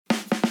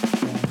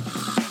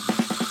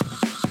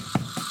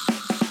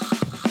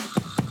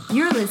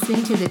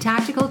listening to The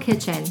Tactical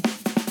Kitchen.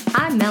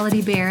 I'm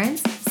Melody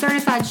Behrens,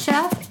 certified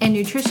chef and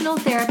nutritional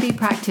therapy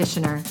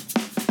practitioner.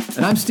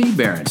 And I'm Steve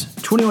Behrens,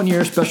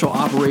 21-year special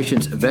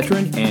operations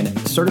veteran and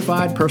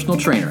certified personal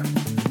trainer.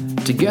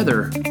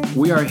 Together,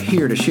 we are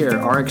here to share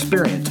our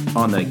experience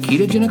on the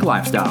ketogenic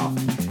lifestyle.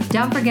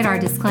 Don't forget our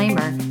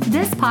disclaimer.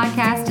 This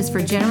podcast is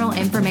for general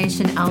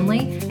information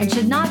only and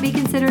should not be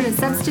considered a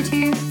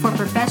substitute for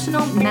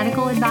professional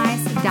medical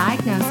advice,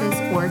 diagnosis,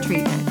 or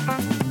treatment.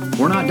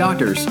 We're not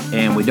doctors,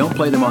 and we don't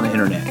play them on the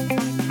internet.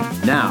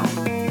 Now,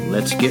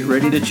 let's get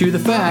ready to chew the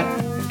fat.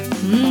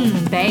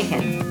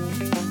 Bacon.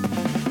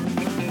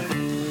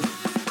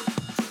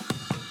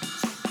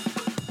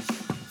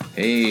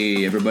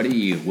 Hey,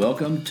 everybody.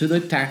 Welcome to the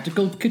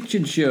Tactical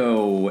Kitchen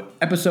Show,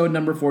 episode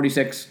number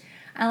 46.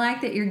 I like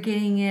that you're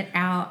getting it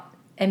out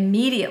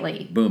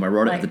immediately. Boom, I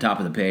wrote it at the top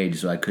of the page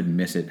so I couldn't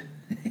miss it.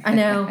 I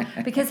know,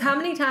 because how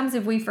many times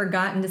have we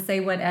forgotten to say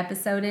what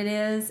episode it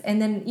is?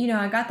 And then,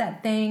 I got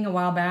that thing a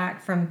while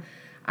back from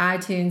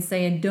iTunes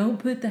saying, don't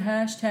put the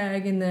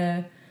hashtag in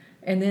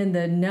and then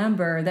the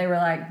number. They were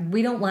like,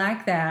 we don't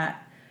like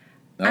that.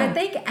 Oh. I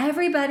think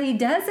everybody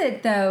does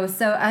it, though.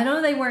 So I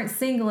know they weren't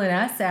singling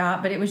us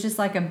out, but it was just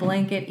like a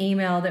blanket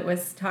email that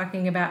was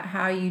talking about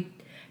how you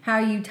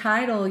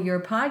title your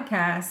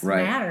podcast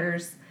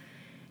matters.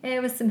 And it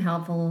was some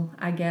helpful,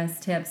 I guess,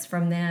 tips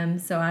from them,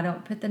 so I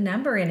don't put the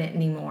number in it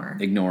anymore.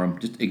 Ignore them.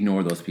 Just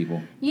ignore those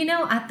people.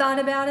 I thought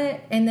about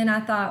it, and then I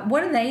thought,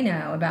 what do they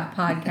know about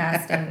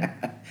podcasting?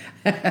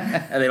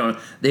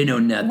 They know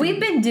nothing. We've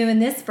been doing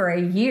this for a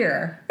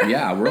year.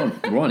 Yeah, we're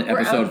on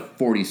episode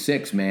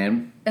 46,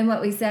 man. And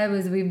what we said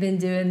was we've been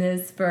doing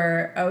this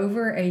for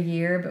over a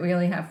year, but we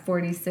only have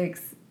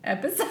 46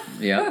 episodes.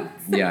 Yeah.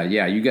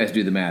 You guys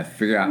do the math.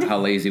 Figure out how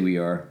lazy we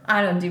are.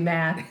 I don't do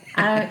math.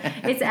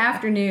 It's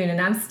afternoon,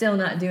 and I'm still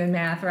not doing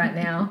math right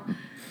now.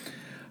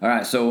 All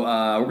right, so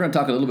we're going to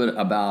talk a little bit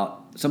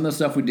about some of the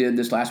stuff we did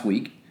this last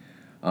week.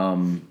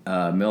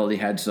 Melody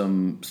had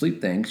some sleep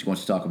things she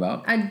wants to talk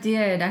about. I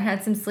did. I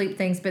had some sleep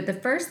things, but the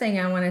first thing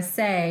I want to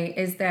say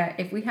is that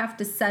if we have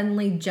to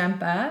suddenly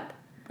jump up,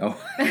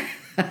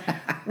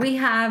 we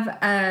have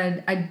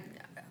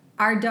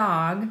our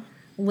dog,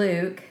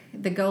 Luke,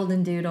 the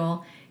golden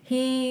doodle.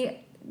 He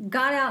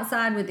got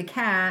outside with the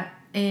cat,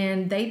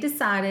 and they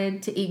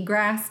decided to eat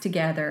grass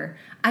together.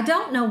 I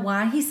don't know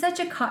why. He is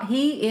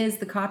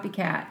the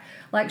copycat.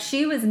 Like,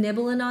 she was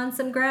nibbling on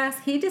some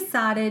grass. He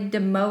decided to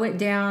mow it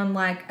down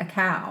like a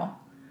cow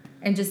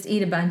and just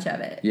eat a bunch of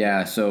it.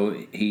 Yeah, so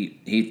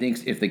he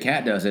thinks if the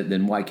cat does it,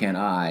 then why can't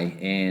I?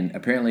 And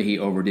apparently he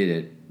overdid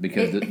it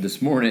because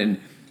this morning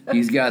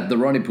he's got the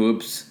runny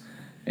poops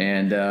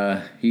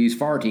and he's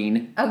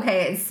farting.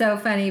 Okay, it's so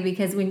funny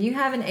because when you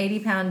have an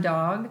 80-pound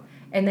dog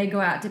and they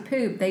go out to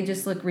poop, they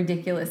just look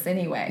ridiculous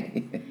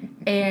anyway.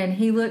 And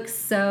he looks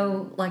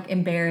so,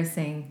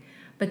 embarrassing.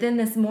 But then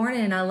this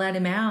morning I let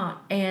him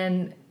out,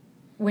 and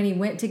when he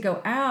went to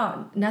go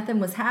out, nothing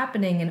was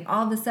happening. And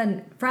all of a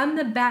sudden, from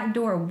the back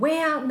door, way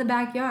out in the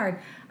backyard,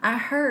 I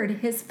heard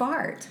his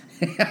fart.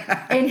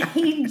 And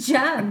he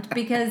jumped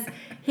because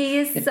he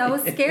is so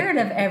scared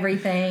of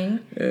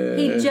everything.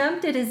 He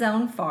jumped at his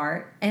own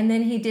fart, and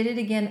then he did it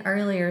again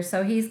earlier.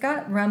 So he's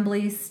got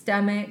rumbly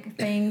stomach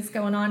things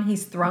going on.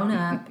 He's thrown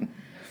up.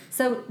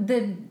 So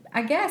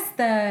I guess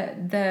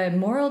the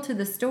moral to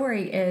the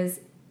story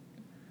is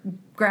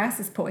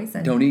grass is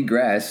poison. Don't eat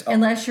grass.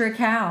 Unless you're a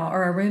cow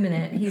or a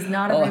ruminant. He's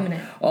not a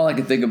ruminant. All I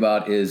can think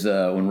about is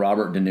when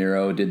Robert De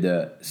Niro did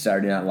the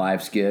Saturday Night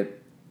Live skit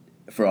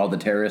for all the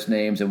terrorist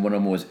names, and one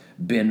of them was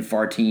Ben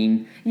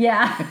Fartine.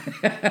 Yeah.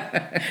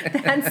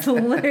 That's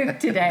Luke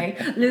today.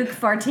 Luke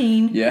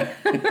Fartine. Yeah.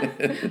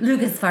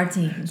 Lucas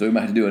Fartine. So we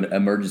might have to do an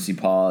emergency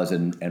pause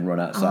and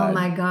run outside. Oh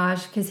my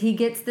gosh, because he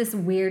gets this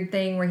weird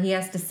thing where he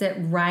has to sit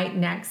right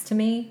next to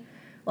me.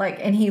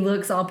 And he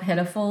looks all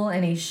pitiful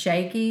and he's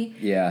shaky.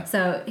 Yeah.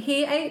 So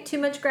he ate too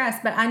much grass.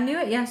 But I knew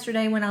it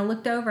yesterday when I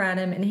looked over at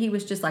him and he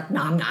was just like,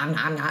 nom, nom,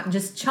 nom, nom,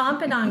 just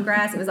chomping on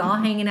grass. It was all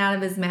hanging out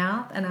of his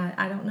mouth. And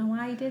I don't know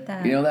why he did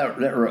that.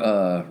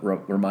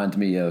 That reminds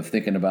me of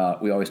thinking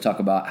about, we always talk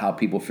about how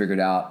people figured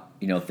out,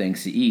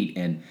 things to eat.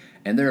 And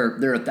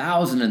there are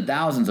thousands and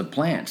thousands of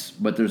plants,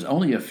 but there's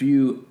only a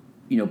few,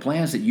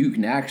 plants that you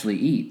can actually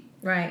eat.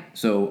 Right.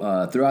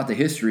 So throughout the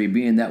history,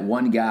 being that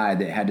one guy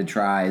that had to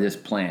try this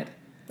plant.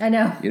 I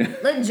know.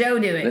 Let Joe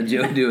do it. Let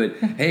Joe do it.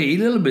 Hey,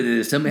 eat a little bit of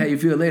this. Tell me how you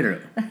feel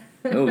later.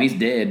 Oh, he's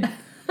dead.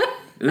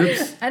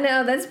 Oops. I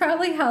know. That's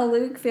probably how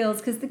Luke feels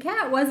because the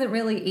cat wasn't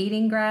really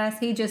eating grass.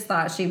 He just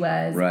thought she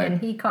was. Right. And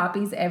he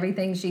copies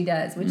everything she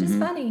does, which is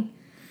funny.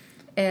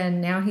 And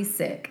now he's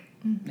sick.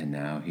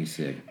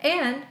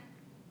 And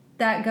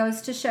that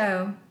goes to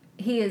show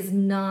he is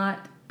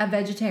not a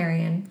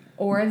vegetarian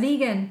or a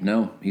vegan.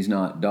 No, he's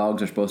not.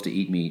 Dogs are supposed to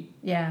eat meat.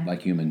 Yeah.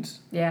 Like humans.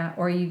 Yeah,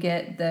 or you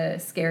get the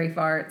scary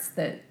farts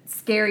that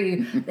scare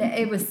you.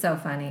 It was so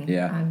funny.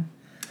 Yeah.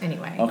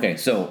 Anyway. Okay,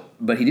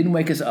 but he didn't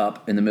wake us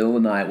up in the middle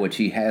of the night, which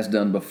he has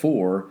done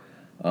before.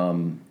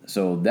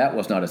 So that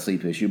was not a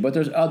sleep issue. But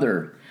there's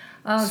other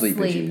sleep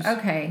issues.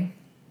 Okay.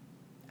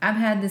 I've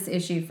had this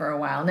issue for a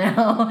while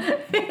now.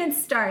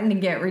 It's starting to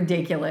get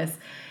ridiculous.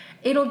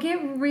 It'll get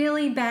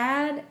really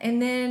bad,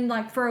 and then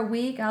like for a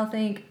week I'll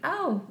think,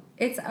 oh,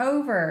 it's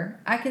over.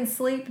 I can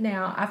sleep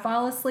now. I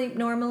fall asleep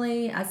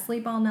normally. I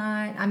sleep all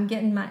night. I'm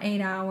getting my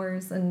 8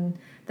 hours and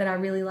that I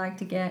really like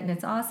to get, and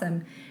it's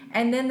awesome.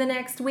 And then the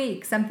next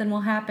week something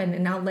will happen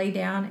and I'll lay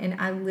down and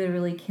I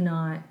literally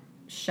cannot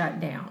shut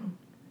down.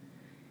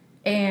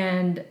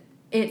 And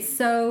it's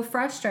so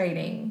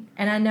frustrating.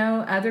 And I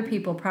know other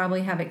people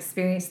probably have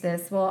experienced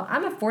this. Well,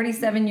 I'm a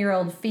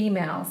 47-year-old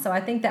female, so I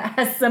think that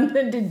has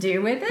something to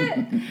do with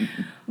it.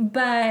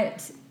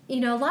 But,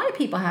 a lot of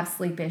people have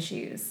sleep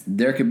issues.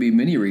 There could be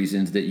many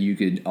reasons that you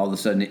could all of a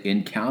sudden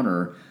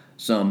encounter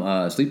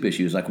some sleep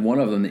issues. Like one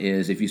of them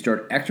is if you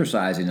start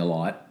exercising a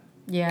lot,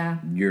 yeah,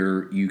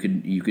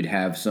 you could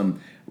have some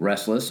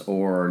restless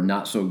or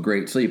not so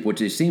great sleep,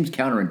 which seems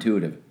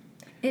counterintuitive.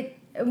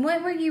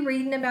 What were you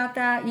reading about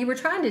that? You were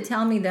trying to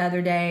tell me the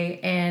other day,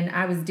 and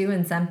I was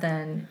doing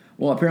something.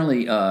 Well,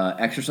 apparently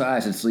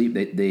exercise and sleep,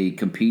 they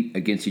compete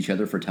against each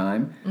other for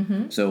time.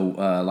 Mm-hmm. So,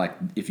 like,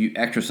 if you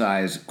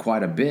exercise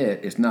quite a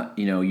bit, it's not,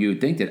 you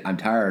would think that I'm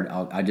tired,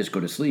 I just go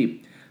to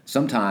sleep.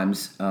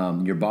 Sometimes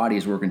your body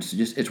is working,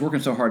 it's working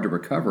so hard to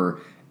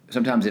recover,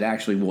 sometimes it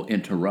actually will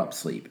interrupt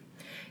sleep.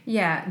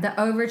 Yeah, the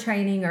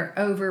overtraining or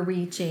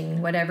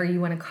overreaching, whatever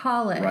you want to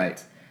call it.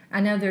 Right. I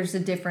know there's a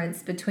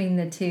difference between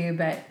the two,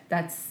 but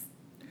that's...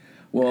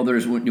 Well,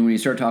 there's when you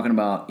start talking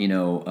about,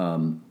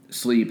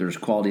 sleep, there's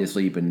quality of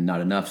sleep and not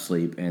enough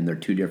sleep, and they're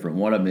two different.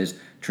 One of them is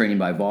training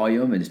by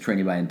volume and it's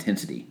training by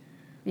intensity.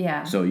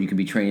 Yeah. So you can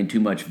be training too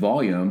much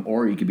volume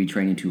or you could be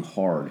training too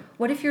hard.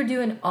 What if you're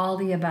doing all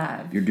the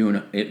above? You're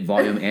doing it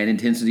volume and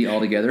intensity all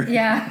together?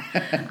 Yeah.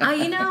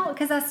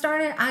 Because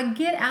I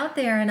get out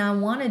there and I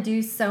want to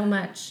do so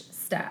much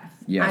stuff.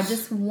 Yes. I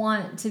just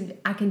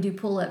I can do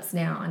pull-ups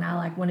now, and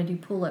I want to do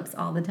pull-ups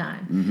all the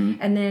time. Mm-hmm.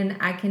 And then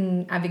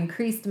I've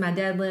increased my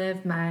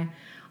deadlift,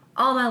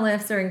 all my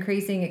lifts are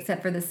increasing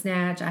except for the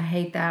snatch. I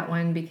hate that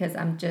one because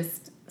I'm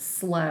just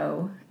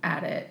slow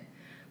at it.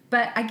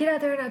 But I get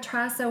out there and I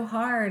try so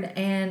hard,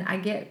 and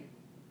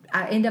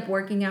I end up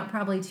working out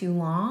probably too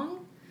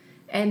long,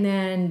 and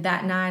then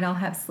that night I'll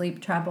have sleep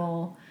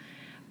trouble.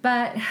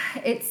 But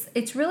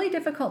it's really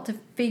difficult to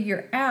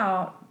figure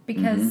out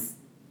because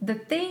the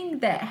thing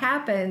that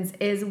happens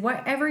is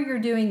whatever you're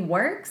doing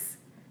works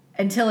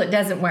until it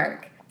doesn't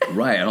work.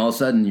 Right, and all of a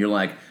sudden you're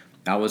like,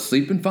 I was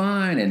sleeping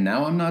fine, and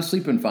now I'm not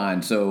sleeping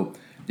fine. So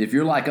if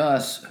you're like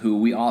us, who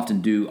we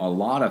often do a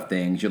lot of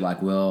things, you're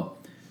like, well,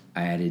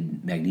 I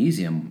added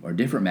magnesium or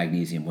different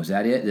magnesium. Was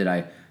that it? Did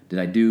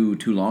I do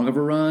too long of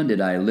a run? Did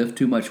I lift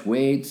too much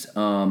weights?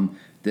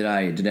 Did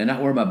I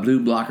not wear my blue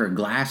blocker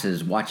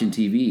glasses watching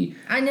TV?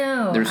 I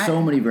know. There's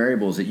so many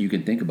variables that you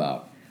can think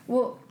about.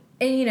 Well,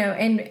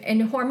 and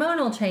and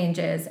hormonal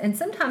changes, and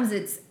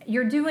sometimes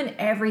you're doing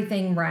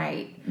everything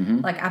right.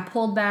 Mm-hmm. Like I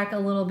pulled back a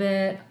little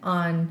bit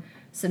on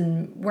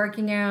some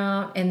working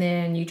out, and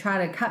then you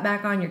try to cut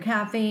back on your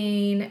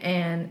caffeine,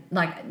 and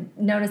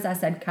notice I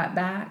said cut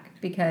back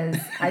because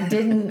I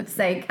didn't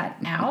say cut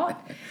out.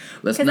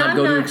 Let's not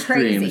go to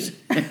extremes.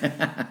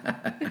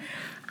 And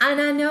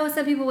I know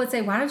some people would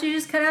say, why don't you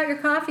just cut out your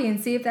coffee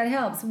and see if that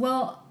helps?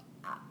 Well,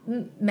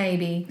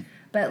 maybe,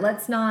 but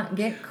let's not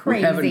get crazy.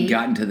 We haven't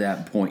gotten to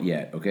that point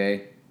yet,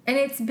 okay? And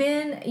it's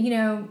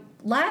been,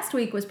 last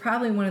week was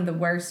probably one of the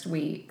worst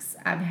weeks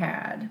I've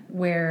had,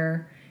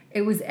 where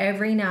it was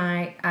every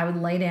night I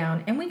would lay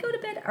down, and we go to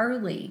bed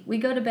early. We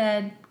go to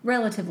bed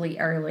relatively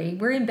early.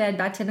 We're in bed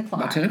by 10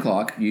 o'clock. By 10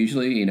 o'clock,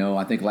 usually,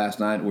 I think last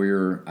night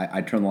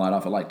I turned the light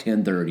off at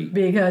 10:30.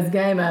 Because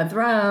Game of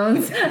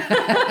Thrones.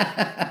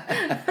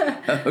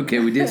 Okay,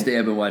 we did stay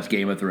up and watch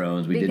Game of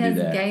Thrones. We did do that.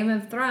 Because Game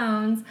of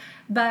Thrones.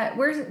 But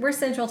we're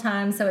Central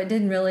Time, so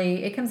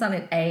it comes on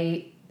at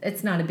 8.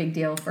 It's not a big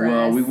deal for us.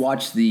 Well, we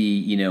watched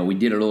we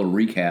did a little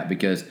recap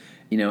because,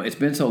 it's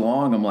been so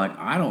long. I'm like,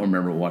 I don't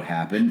remember what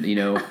happened. I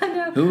know.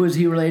 Who is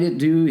he related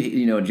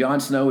to? Jon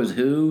Snow is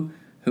who?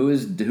 Who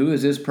is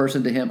this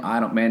person to him?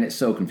 Man, it's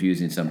so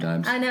confusing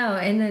sometimes. I know.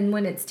 And then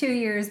when it's 2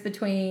 years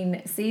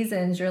between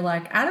seasons, you're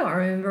like, I don't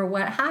remember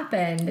what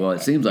happened. Well,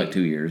 it seems like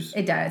 2 years.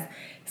 It does.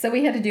 So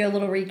we had to do a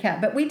little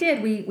recap. But we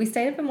did. We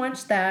stayed up and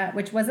watched that,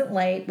 which wasn't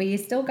late. We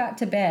still got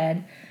to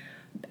bed.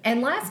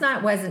 And last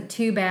night wasn't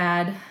too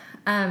bad.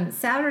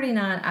 Saturday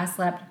night, I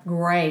slept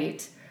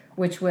great,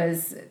 which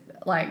was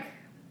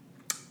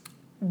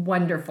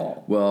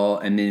wonderful. Well,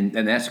 and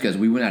that's because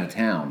we went out of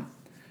town.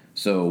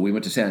 So we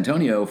went to San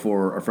Antonio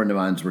for a friend of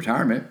mine's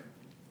retirement,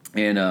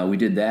 and we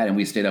did that, and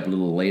we stayed up a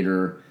little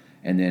later.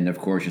 And then, of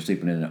course, you're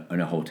sleeping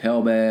in a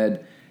hotel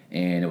bed,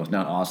 and it was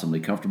not awesomely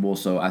comfortable.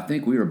 So I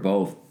think we were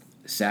both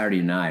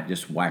Saturday night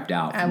just wiped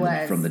out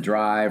from the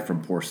drive,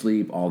 from poor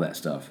sleep, all that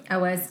stuff. I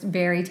was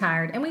very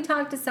tired, and we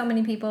talked to so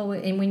many people.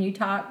 And when you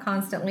talk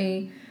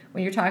constantly,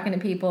 when you're talking to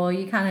people,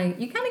 you kind of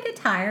get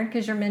tired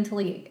because you're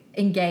mentally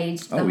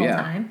engaged the whole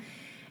time.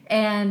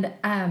 And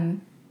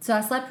so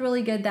I slept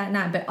really good that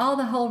night, but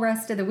the whole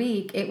rest of the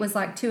week, it was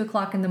 2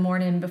 o'clock in the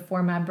morning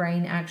before my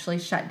brain actually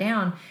shut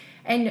down.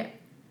 And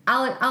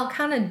I'll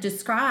kind of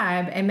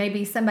describe, and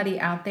maybe somebody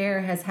out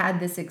there has had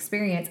this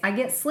experience. I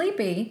get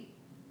sleepy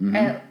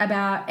at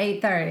about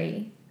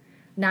 8:30,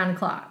 9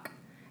 o'clock,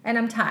 and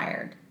I'm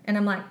tired. And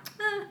I'm like,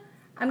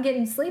 I'm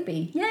getting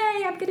sleepy.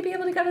 Yay, I'm going to be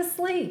able to go to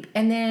sleep.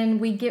 And then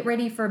we get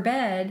ready for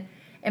bed,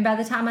 and by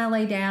the time I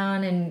lay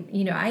down and,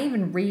 I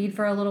even read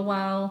for a little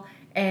while,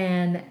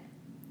 and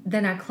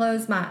then I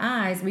close my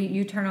eyes,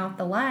 you turn off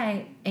the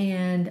light,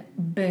 and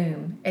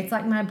boom, it's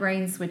like my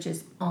brain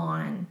switches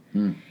on.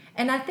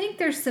 And I think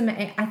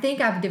I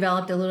think I've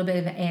developed a little bit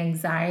of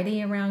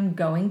anxiety around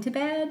going to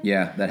bed.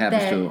 Yeah, that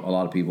happens to a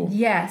lot of people.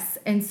 Yes.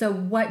 And so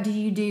what do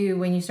you do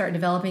when you start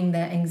developing the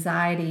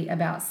anxiety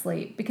about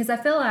sleep? Because I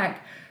feel like,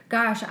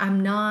 gosh,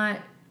 I'm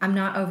not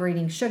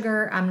overeating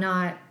sugar. I'm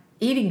not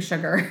eating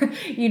sugar.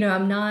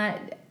 I'm not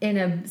in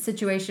a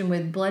situation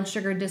with blood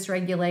sugar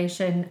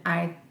dysregulation,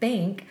 I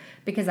think,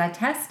 because I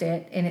test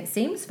it and it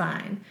seems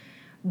fine.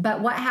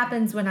 But what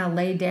happens when I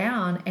lay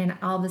down and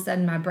all of a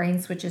sudden my brain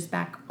switches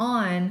back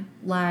on,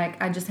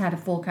 like I just had a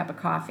full cup of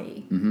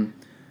coffee and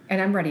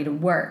I'm ready to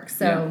work.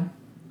 So,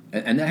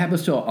 and that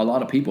happens to a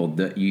lot of people.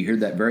 That you hear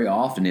that very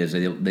often is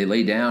they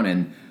lay down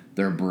and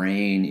their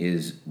brain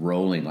is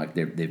rolling, like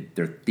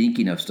they're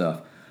thinking of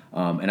stuff.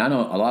 And I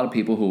know a lot of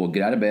people who will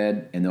get out of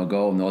bed and they'll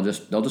go and they'll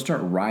just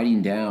start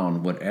writing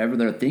down whatever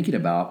they're thinking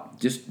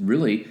about, just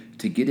really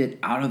to get it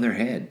out of their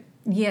head.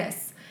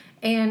 Yes,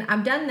 and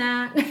I've done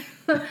that.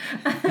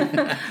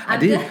 I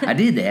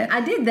did that.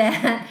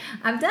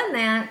 I've done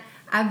that.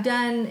 I've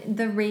done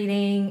the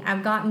reading.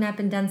 I've gotten up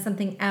and done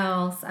something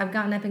else. I've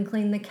gotten up and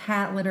cleaned the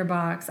cat litter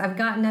box. I've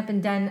gotten up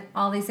and done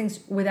all these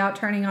things without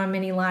turning on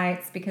many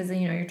lights because,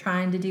 you're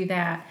trying to do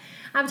that.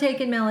 I've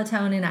taken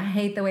melatonin. I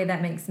hate the way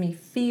that makes me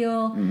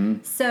feel.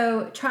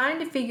 So trying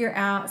to figure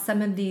out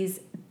some of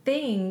these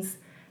things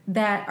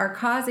that are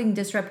causing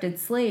disrupted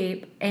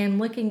sleep and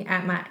looking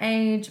at my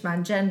age, my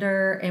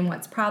gender, and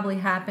what's probably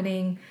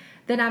happening,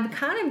 then I've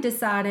kind of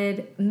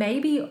decided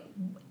maybe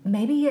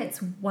it's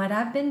what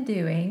I've been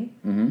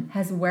doing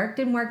has worked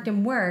and worked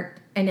and worked,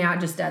 and now it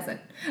just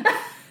doesn't.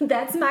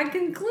 That's my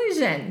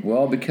conclusion.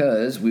 Well,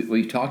 because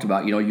we've talked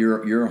about,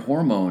 your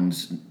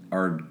hormones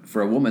are,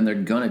 for a woman, they're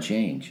going to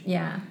change.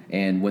 Yeah.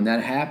 And when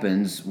that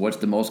happens, what's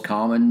the most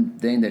common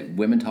thing that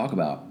women talk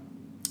about?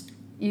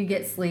 You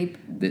get sleep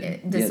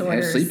disorders. They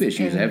have sleep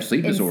issues. They have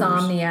sleep disorders.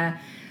 Insomnia.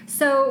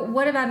 So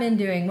what have I been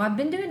doing? Well, I've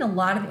been doing a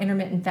lot of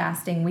intermittent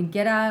fasting. We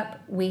get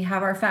up, we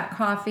have our fat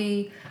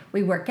coffee,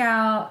 we work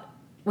out,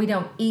 we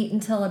don't eat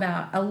until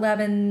about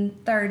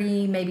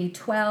 11:30, maybe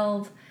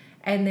 12,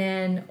 and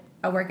then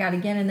I work out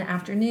again in the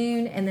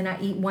afternoon, and then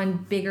I eat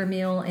one bigger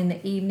meal in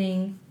the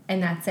evening,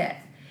 and that's it.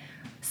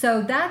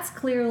 So that's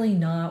clearly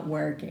not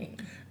working.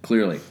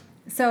 Clearly.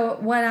 So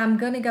what I'm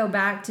going to go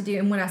back to do,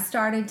 and when I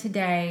started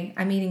today,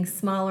 I'm eating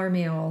smaller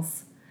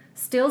meals,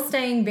 still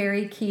staying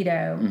very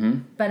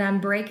keto, but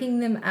I'm breaking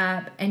them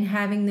up and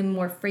having them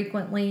more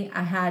frequently.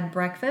 I had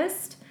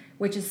breakfast,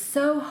 which is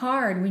so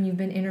hard when you've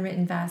been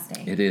intermittent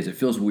fasting. It is. It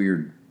feels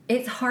weird.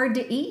 It's hard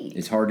to eat.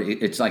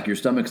 It's like your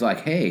stomach's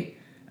like, hey,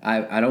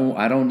 I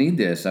don't need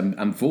this.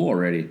 I'm full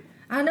already.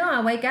 I know.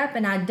 I wake up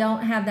and I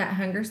don't have that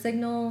hunger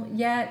signal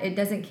yet. It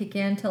doesn't kick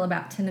in till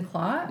about 10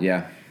 o'clock.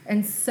 Yeah.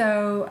 And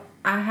so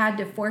I had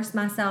to force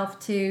myself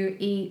to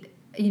eat,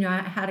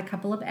 I had a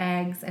couple of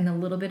eggs and a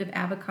little bit of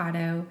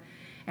avocado,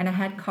 and I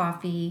had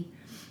coffee,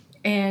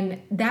 and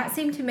that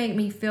seemed to make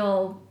me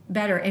feel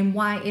better. And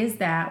why is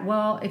that?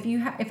 Well, if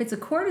it's a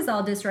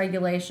cortisol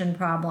dysregulation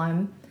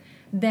problem,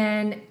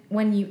 then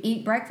when you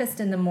eat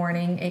breakfast in the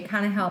morning, it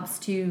kind of helps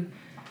to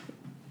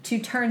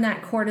turn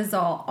that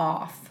cortisol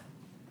off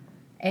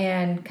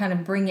and kind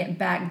of bring it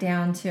back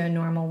down to a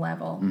normal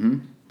level.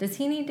 Does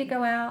he need to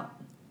go out?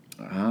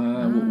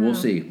 We'll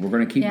see. We're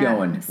going to keep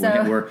going.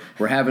 So,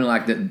 we're having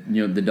like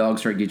the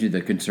dogs start getting you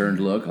the concerned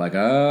look, like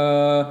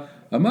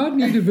I might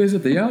need to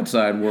visit the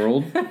outside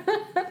world.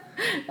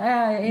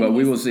 But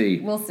we will see.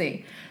 We'll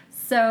see.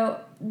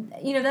 So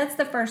that's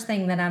the first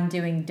thing that I'm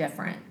doing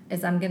different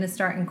is I'm going to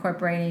start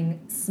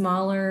incorporating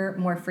smaller,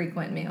 more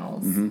frequent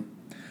meals.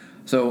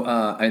 So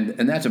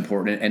and that's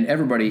important. And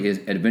everybody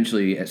is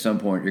eventually at some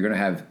point you're going to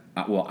have.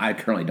 Well, I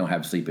currently don't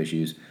have sleep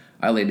issues.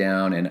 I lay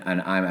down and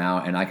I'm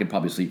out, and I could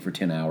probably sleep for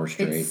 10 hours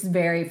straight. It's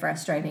very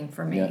frustrating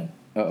for me. Yeah.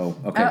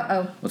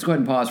 Okay. Let's go ahead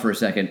and pause for a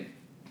second.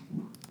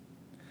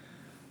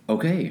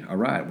 Okay. All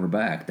right. We're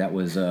back. That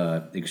was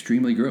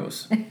extremely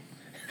gross.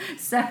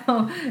 So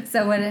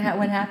what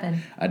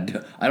happened? I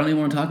don't even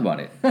want to talk about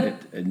it.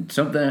 And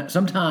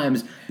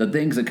sometimes the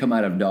things that come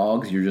out of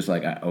dogs, you're just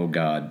like, oh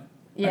God.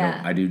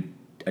 Yeah. I do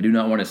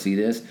not want to see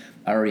this.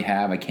 I already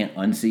have. I can't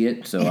unsee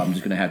it, so I'm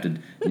just going to have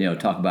to,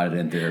 talk about it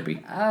in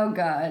therapy. Oh,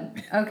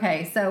 God.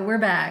 Okay, so we're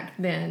back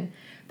then.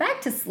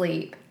 Back to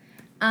sleep.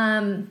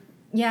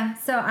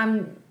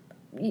 So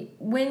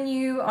when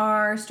you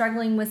are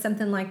struggling with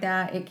something like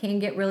that, it can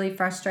get really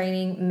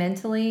frustrating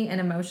mentally and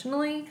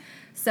emotionally.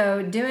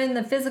 So doing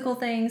the physical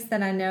things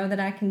that I know that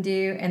I can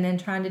do, and then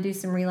trying to do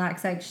some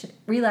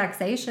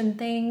relaxation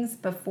things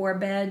before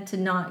bed to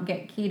not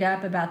get keyed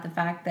up about the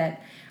fact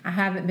that I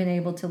haven't been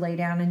able to lay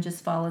down and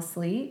just fall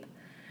asleep.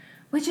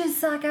 which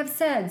is, like I've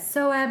said,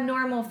 so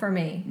abnormal for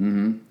me.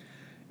 Mm-hmm.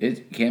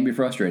 It can be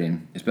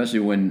frustrating, especially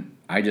when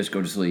I just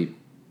go to sleep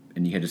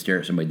and you have to stare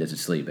at somebody that's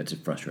asleep. That's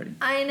frustrating.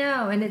 I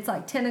know, and it's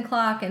like 10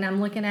 o'clock, and I'm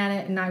looking at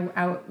it, and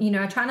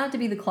I try not to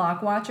be the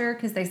clock watcher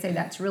because they say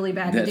that's really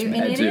bad to do, and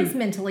it is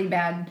mentally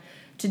bad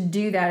to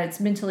do that.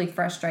 It's mentally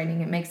frustrating.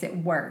 It makes it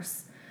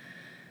worse.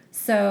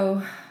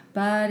 So,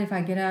 but if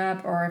I get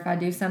up or if I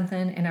do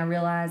something and I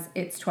realize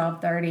it's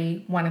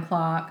 12:30, 1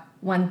 o'clock,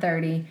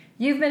 1:30,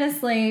 you've been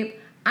asleep.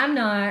 I'm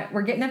not.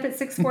 We're getting up at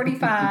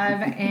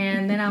 6:45,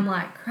 and then I'm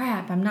like,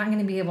 crap, I'm not going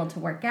to be able to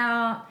work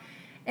out.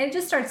 And it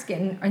just starts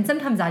getting, and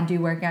sometimes I do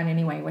work out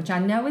anyway, which I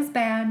know is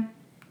bad.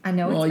 I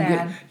know it's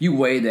bad. You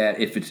weigh that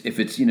if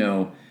it's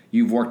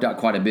you've worked out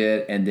quite a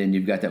bit, and then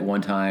you've got that one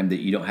time that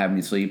you don't have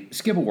any sleep.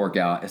 Skip a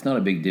workout. It's not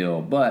a big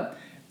deal. But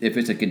if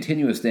it's a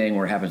continuous thing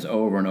where it happens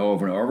over and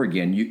over and over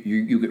again,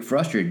 you get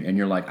frustrated, and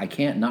you're like, I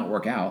can't not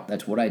work out.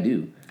 That's what I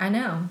do. I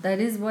know.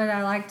 That is what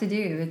I like to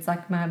do. It's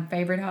like my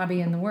favorite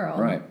hobby in the world.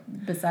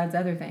 Right. Besides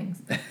other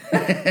things.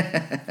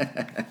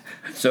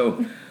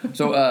 So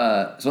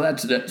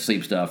that's the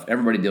sleep stuff.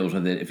 Everybody deals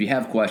with it. If you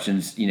have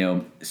questions,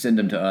 send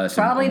them to us.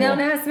 Probably don't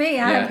ask me.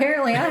 I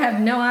have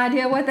no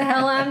idea what the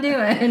hell I'm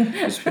doing.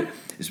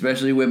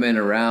 Especially women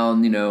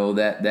around,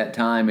 that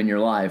time in your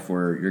life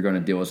where you're going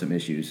to deal with some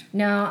issues.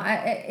 No,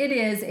 it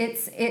is.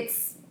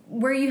 It's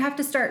where you have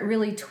to start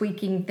really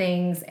tweaking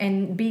things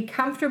and be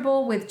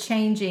comfortable with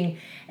changing.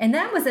 And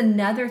that was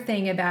another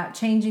thing about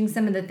changing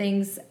some of the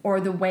things or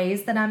the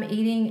ways that I'm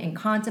eating and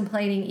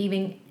contemplating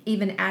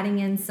even adding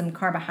in some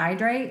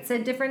carbohydrates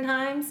at different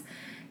times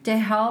to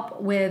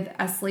help with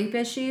a sleep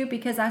issue,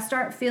 because I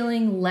start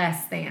feeling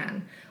less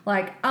than.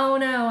 Like, oh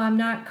no, I'm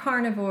not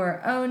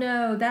carnivore. Oh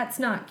no, that's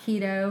not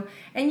keto.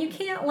 And you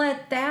can't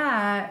let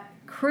that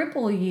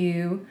cripple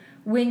you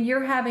when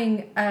you're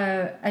having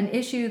an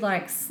issue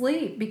like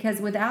sleep,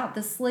 because without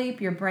the sleep,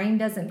 your brain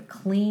doesn't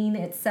clean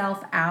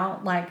itself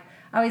out. Like,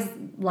 I always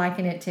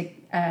liken it to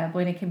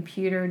when a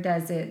computer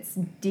does its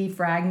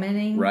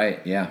defragmenting. Right,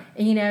 yeah.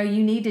 You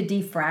need to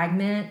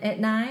defragment at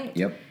night.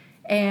 Yep.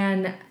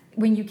 And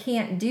when you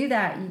can't do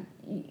that,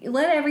 you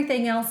let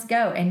everything else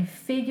go and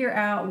figure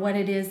out what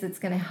it is that's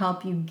going to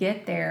help you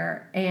get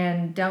there,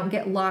 and don't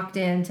get locked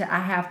into, I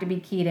have to be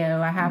keto,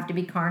 I have to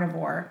be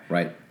carnivore.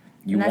 Right.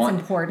 That's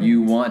important.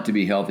 You want to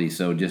be healthy,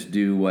 so just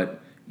do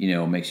what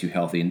makes you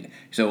healthy.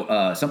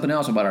 So something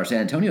else about our San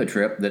Antonio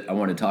trip that I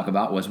wanted to talk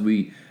about was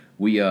we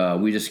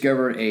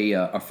discovered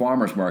a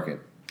farmer's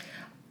market.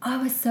 Oh,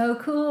 it was so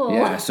cool.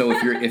 Yeah. So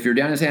if you're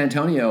down in San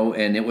Antonio,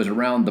 and it was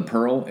around the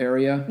Pearl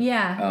area.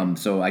 Yeah.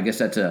 So I guess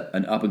that's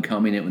an up and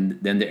coming. And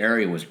then the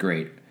area was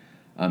great.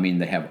 I mean,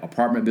 they have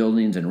apartment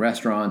buildings and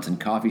restaurants and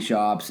coffee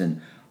shops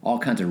and all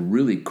kinds of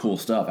really cool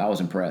stuff. I was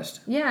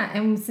impressed. Yeah,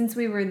 and since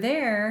we were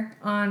there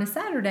on a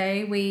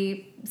Saturday,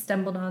 we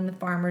stumbled on the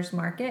farmer's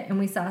market, and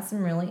we saw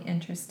some really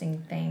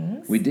interesting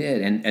things. We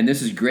did, and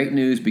this is great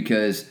news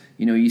because,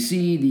 you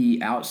see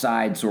the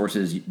outside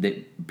sources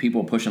that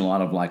people pushing a lot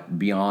of, like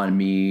Beyond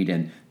Meat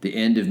and the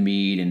end of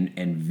meat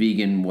and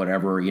vegan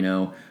whatever,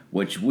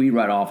 which we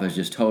write off as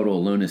just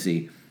total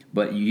lunacy.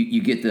 But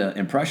you get the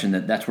impression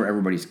that that's where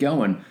everybody's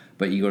going,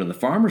 but you go to the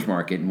farmer's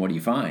market, and what do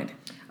you find?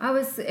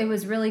 It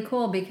was really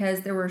cool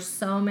because there were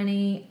so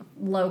many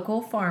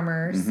local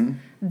farmers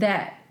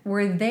that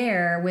were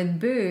there with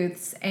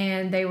booths,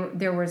 and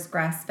there was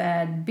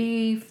grass-fed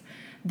beef,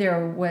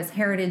 there was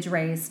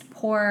heritage-raised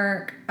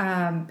pork,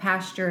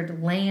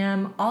 pastured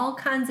lamb, all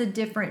kinds of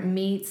different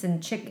meats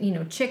and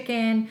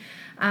chicken,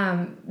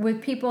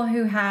 with people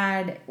who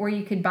had where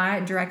you could buy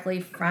it directly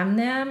from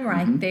them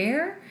right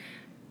there,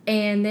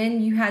 and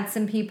then you had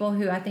some people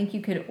who I think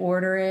you could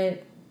order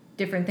it.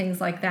 Different things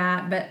like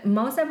that, but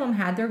most of them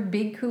had their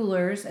big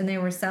coolers and they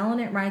were selling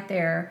it right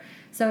there.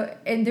 So,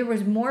 and there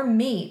was more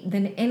meat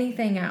than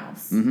anything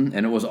else. And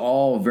it was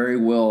all very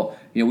well.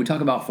 We talk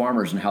about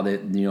farmers and how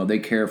they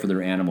care for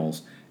their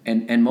animals,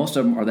 and most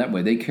of them are that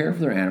way. They care for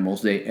their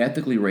animals. They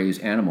ethically raise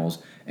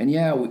animals, and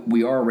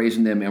we are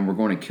raising them, and we're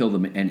going to kill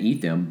them and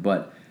eat them.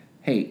 But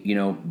hey,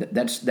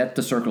 that's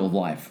the circle of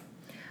life.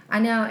 I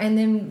know. And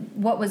then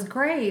what was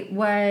great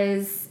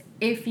was,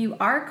 if you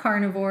are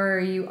carnivore, or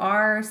you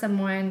are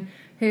someone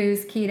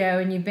who's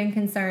keto and you've been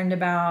concerned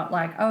about,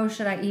 like, oh,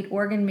 should I eat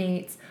organ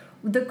meats?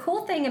 The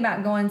cool thing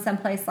about going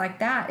someplace like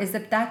that is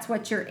if that's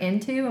what you're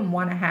into and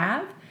want to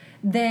have,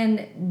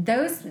 then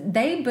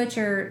they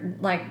butcher,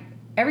 like,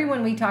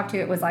 everyone we talked to,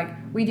 it was like,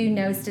 we do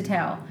nose to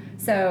tail.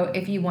 So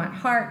if you want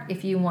heart,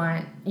 if you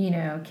want,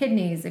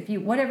 kidneys,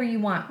 whatever you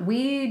want,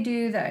 we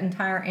do the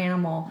entire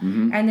animal.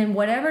 And then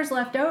whatever's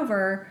left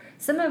over,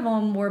 some of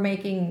them were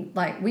making,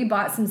 like, we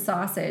bought some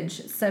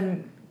sausage,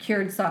 some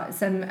cured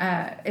sausage,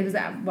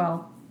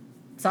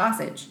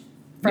 sausage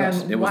from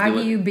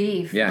Wagyu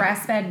beef,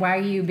 grass-fed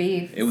Wagyu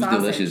beef. It was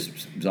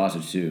delicious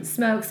sausage too.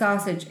 Smoked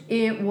sausage.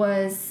 It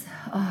was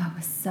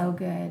so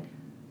good.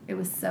 It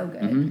was so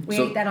good. We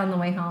ate that on the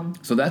way home.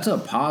 So that's a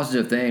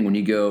positive thing when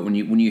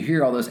you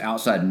hear all this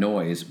outside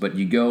noise, but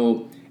you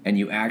go and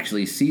you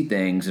actually see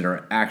things that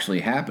are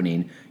actually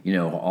happening.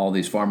 All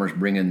these farmers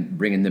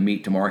bringing the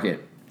meat to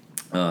market.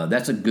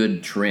 That's a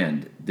good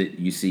trend that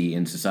you see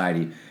in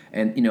society.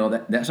 And,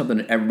 that's something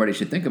that everybody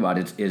should think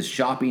about is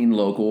shopping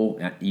local.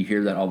 You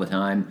hear that all the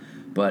time.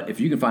 But if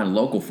you can find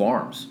local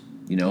farms,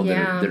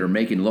 that are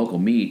making local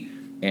meat,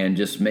 and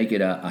just make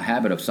it a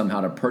habit of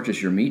somehow to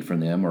purchase your meat from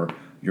them, or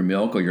your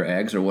milk or your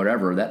eggs or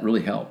whatever, that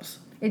really helps.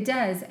 It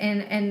does.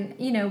 And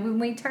when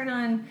we turn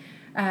on,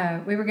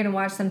 we were going to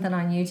watch something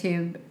on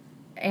YouTube,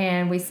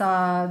 and we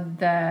saw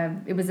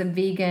it was a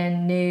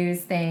vegan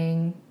news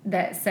thing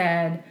that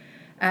said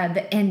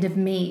the end of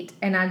meat.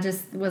 And I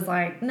just was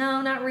like,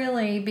 no, not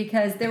really,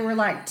 because there were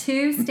like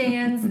 2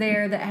 stands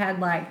there that had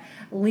like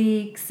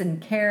leeks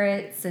and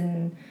carrots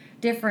and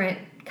different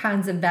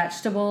kinds of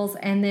vegetables.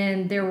 And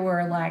then there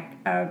were like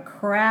a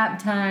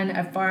crap ton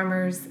of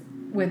farmers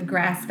with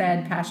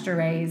grass-fed,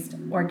 pasture-raised,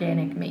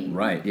 organic meat.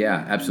 Right,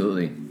 yeah,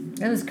 absolutely.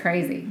 It was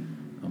crazy.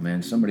 Oh,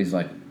 man, somebody's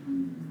like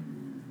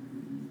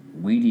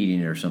weed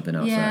eating or something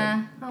outside.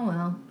 Yeah, oh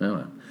well. Oh,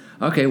 well.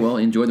 Okay, well,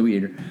 enjoy the weed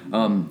eater.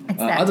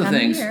 Other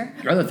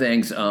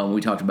things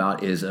we talked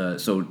about is,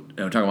 talking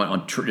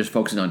about just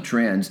focusing on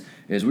trends,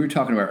 is we were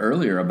talking about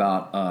earlier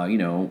about,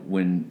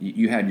 when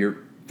you had your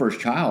first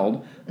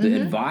child,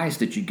 the advice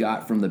that you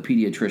got from the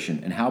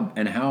pediatrician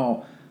and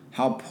how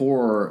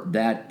poor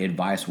that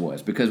advice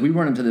was. Because we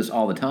run into this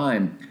all the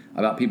time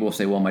about people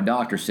say, well, my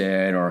doctor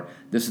said, or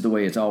this is the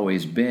way it's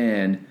always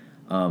been.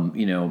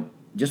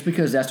 Just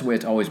because that's the way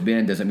it's always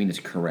been doesn't mean it's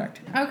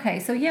correct. Okay,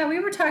 so yeah, we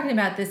were talking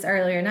about this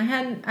earlier, and I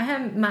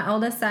had my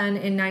oldest son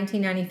in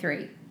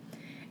 1993.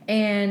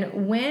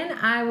 And when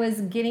I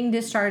was getting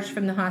discharged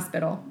from the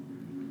hospital,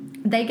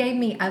 they gave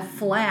me a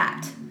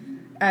flat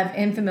of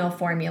Enfamil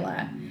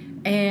formula.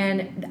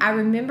 And I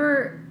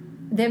remember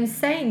them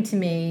saying to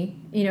me,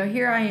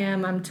 here I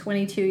am, I'm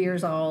 22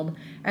 years old,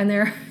 and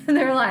they're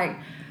like,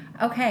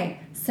 okay,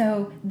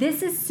 so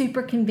this is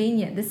super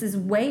convenient. This is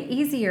way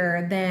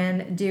easier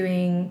than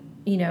doing,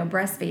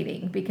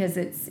 breastfeeding, because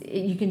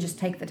you can just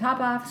take the top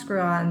off,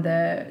 screw on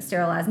the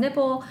sterilized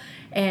nipple,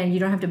 and you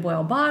don't have to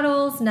boil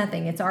bottles,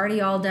 nothing. It's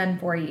already all done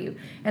for you.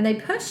 And they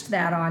pushed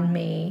that on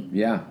me.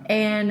 Yeah.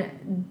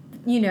 And,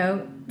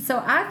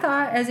 so I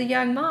thought as a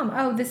young mom,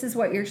 oh, this is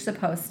what you're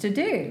supposed to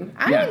do.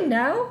 I didn't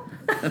know.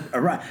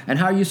 Right. And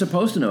how are you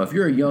supposed to know? If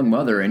you're a young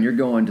mother and you're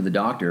going to the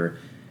doctor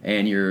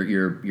and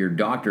your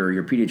doctor,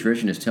 your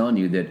pediatrician is telling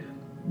you that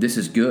this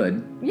is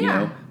good,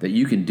 that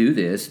you can do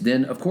this,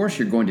 then of course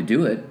you're going to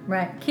do it.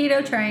 Right.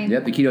 Keto train.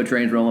 Yep, the keto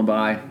train's rolling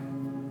by.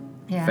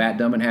 Yeah. Fat,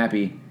 dumb, and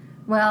happy.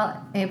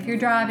 Well, if you're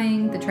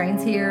driving, the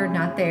train's here,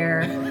 not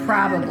there,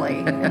 probably,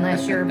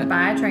 unless you're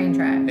by a train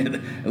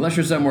track. Unless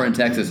you're somewhere in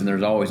Texas and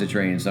there's always a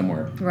train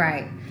somewhere.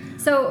 Right.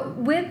 So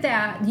with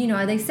that,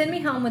 they send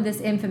me home with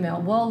this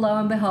Enfamil. Well, lo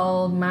and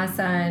behold, my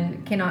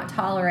son cannot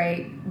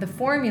tolerate the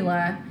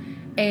formula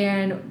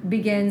and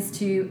begins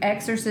to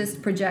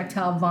exorcist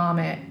projectile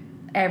vomit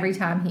every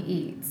time he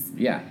eats.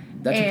 Yeah,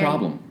 that's a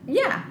problem.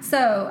 Yeah,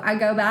 so I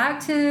go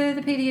back to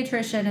the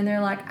pediatrician, and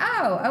they're like,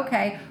 oh,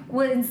 okay.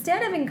 Well,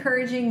 instead of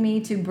encouraging me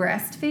to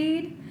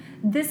breastfeed,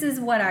 this is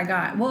what I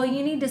got. Well,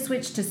 you need to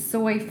switch to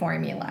soy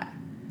formula,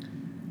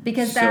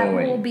 because that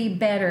will be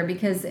better,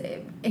 because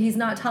he's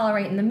not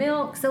tolerating the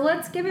milk, so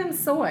let's give him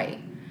soy.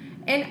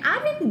 And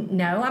I didn't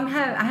know. I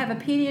have a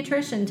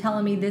pediatrician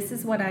telling me this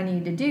is what I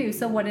need to do.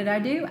 So what did I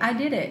do? I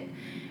did it.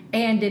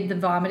 And did the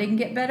vomiting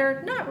get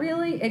better? Not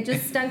really. It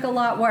just stunk a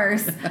lot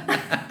worse.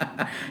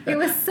 It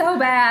was so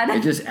bad.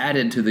 It just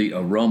added to the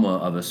aroma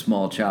of a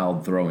small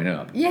child throwing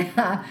up.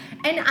 Yeah.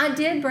 And I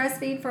did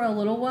breastfeed for a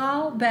little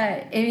while,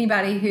 but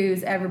anybody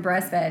who's ever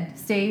breastfed,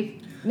 Steve?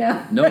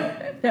 No. Nope.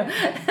 No.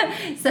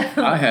 So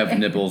I have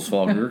nipples,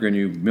 Faulkner. Can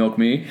you milk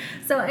me?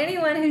 So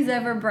anyone who's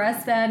ever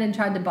breastfed and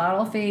tried to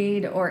bottle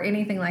feed or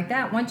anything like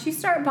that, once you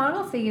start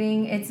bottle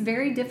feeding, it's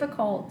very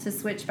difficult to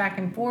switch back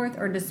and forth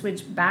or to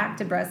switch back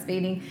to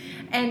breastfeeding.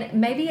 And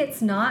maybe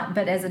it's not,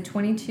 but as a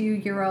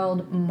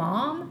 22-year-old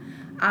mom,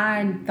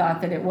 I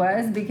thought that it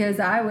was, because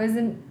I was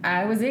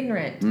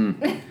ignorant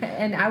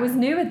and I was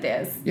new at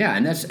this. Yeah,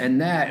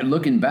 and that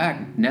looking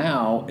back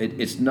now,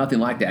 it's nothing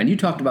like that. And you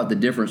talked about the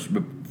difference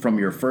from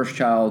your first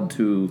child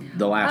to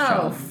the last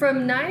child.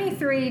 From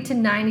 93 to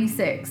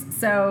 96.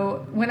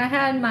 So when I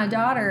had my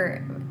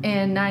daughter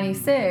in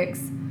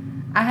 96,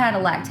 I had a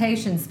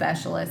lactation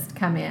specialist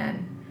come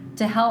in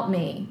to help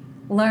me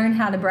learn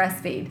how to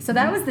breastfeed. So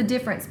that was the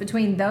difference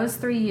between those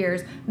 3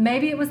 years.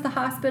 Maybe it was the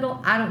hospital.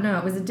 I don't know.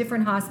 It was a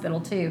different hospital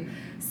too.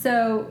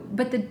 So,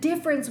 but the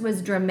difference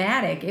was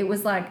dramatic. It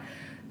was like,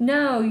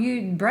 no,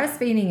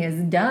 breastfeeding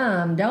is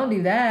dumb. Don't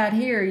do that.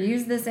 Here,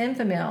 use this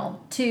Enfamil.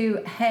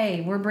 To,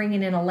 hey, we're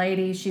bringing in a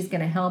lady. She's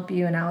going to help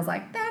you. And I was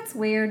like, that's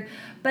weird,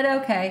 but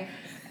okay.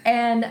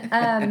 And,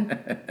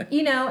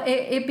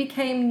 it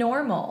became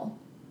normal.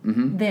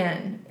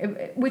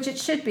 Then, which it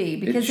should be,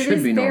 because it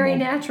is very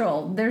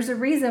natural. There's a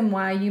reason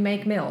why you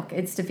make milk.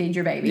 It's to feed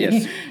your baby.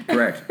 Yes,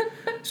 correct.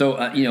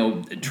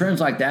 So,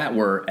 trends like that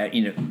where,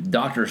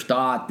 doctors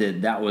thought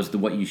that was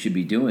what you should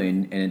be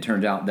doing, and it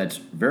turns out that's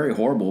very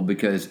horrible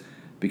because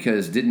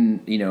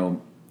didn't,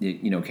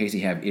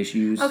 Casey have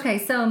issues? Okay,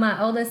 so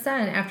my oldest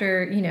son,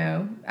 after,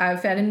 I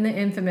fed him the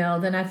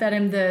Enfamil, then I fed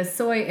him the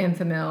soy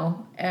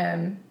Enfamil,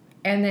 and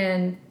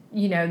then,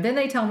 then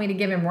they told me to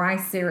give him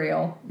rice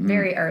cereal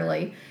very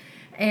early.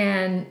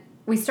 And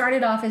we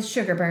started off as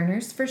sugar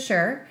burners, for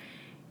sure.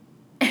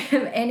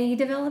 And he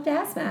developed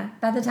asthma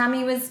by the time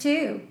he was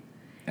 2.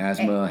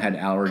 Asthma, had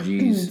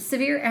allergies.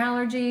 Severe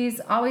allergies,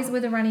 always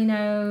with a runny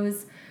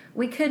nose.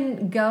 We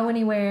couldn't go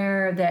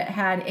anywhere that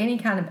had any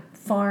kind of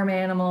farm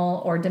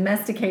animal or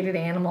domesticated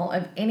animal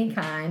of any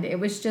kind. It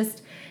was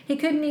just, he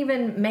couldn't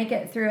even make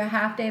it through a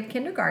half day of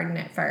kindergarten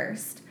at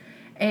first.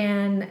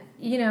 And,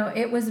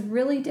 it was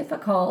really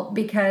difficult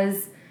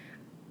because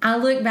I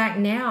look back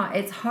now.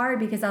 It's hard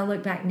because I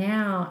look back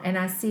now and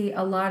I see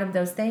a lot of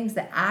those things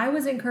that I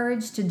was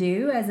encouraged to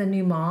do as a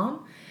new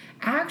mom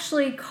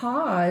actually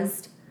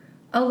caused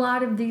a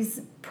lot of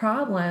these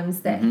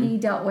problems that he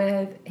dealt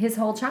with his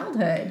whole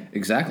childhood.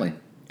 Exactly.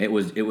 It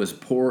was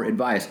poor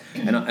advice,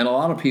 and a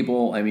lot of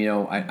people. I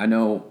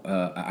know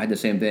I had the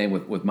same thing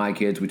with my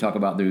kids. We talk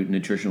about their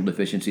nutritional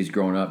deficiencies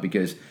growing up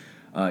because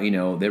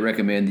they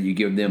recommend that you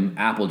give them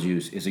apple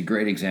juice. Is a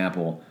great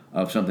example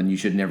of something you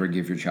should never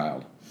give your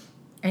child.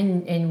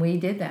 And we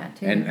did that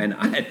too.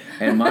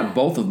 And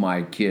both of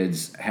my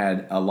kids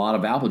had a lot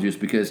of apple juice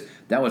because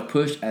that was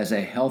pushed as a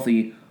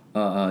healthy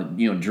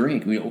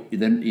drink.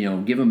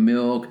 Then give them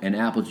milk and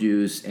apple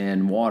juice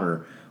and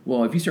water.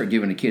 Well, if you start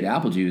giving a kid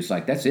apple juice,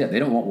 like that's it. They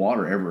don't want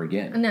water ever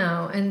again.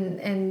 No,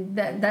 and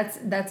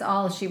that's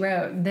all she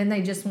wrote. Then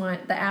they just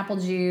want the apple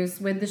juice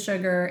with the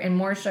sugar and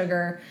more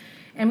sugar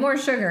and more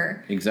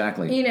sugar.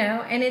 Exactly.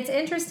 And it's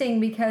interesting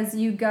because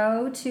you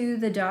go to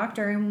the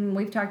doctor, and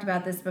we've talked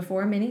about this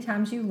before. Many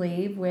times you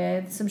leave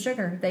with some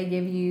sugar. They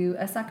give you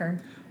a sucker.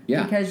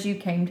 Yeah. Because you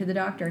came to the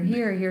doctor.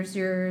 Here's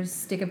your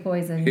stick of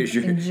poison.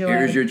 Enjoy.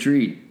 Here's your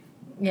treat.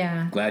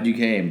 Yeah. Glad you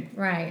came.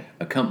 Right.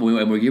 And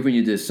we're giving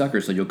you this sucker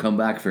so you'll come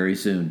back very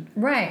soon.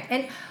 Right.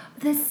 And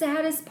the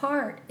saddest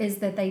part is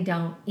that they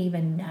don't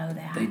even know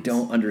that. They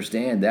don't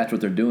understand. That's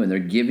what they're doing. They're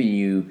giving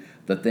you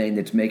the thing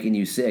that's making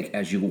you sick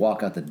as you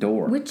walk out the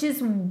door. Which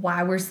is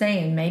why we're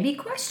saying maybe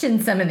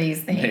question some of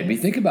these things. Maybe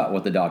think about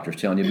what the doctor's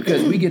telling you,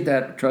 because we get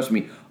that, trust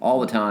me, all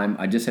the time.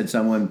 I just had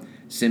someone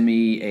send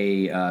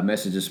me a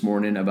message this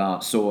morning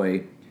about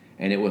soy,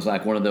 and it was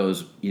like one of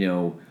those,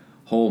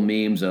 whole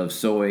memes of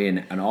soy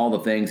and all the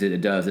things that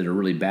it does that are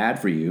really bad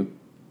for you.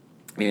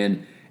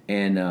 And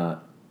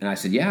I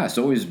said, yeah,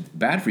 soy is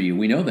bad for you.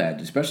 We know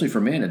that, especially for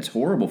men. It's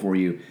horrible for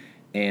you.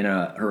 And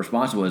her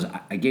response was,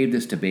 I gave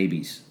this to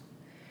babies.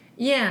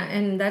 Yeah,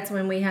 and that's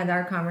when we had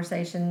our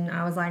conversation.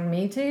 I was like,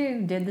 me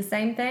too, did the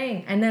same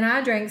thing. And then I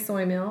drank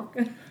soy milk,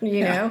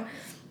 know.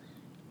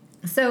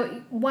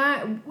 So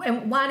why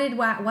did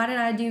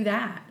I do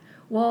that?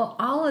 Well,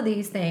 all of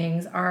these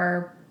things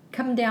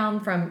come down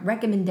from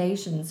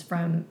recommendations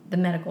from the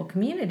medical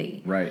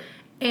community. Right.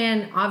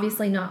 And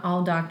obviously not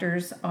all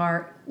doctors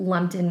are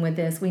lumped in with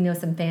this. We know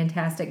some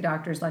fantastic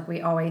doctors, like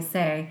we always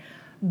say.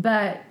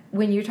 But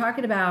when you're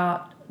talking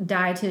about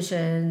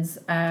dietitians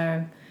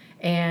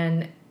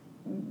and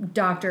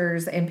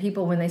doctors and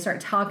people, when they start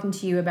talking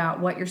to you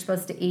about what you're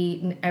supposed to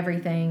eat and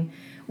everything,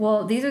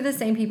 well, these are the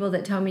same people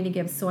that tell me to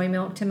give soy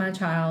milk to my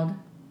child,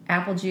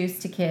 apple juice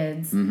to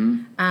kids,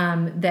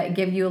 that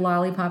give you a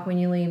lollipop when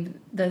you leave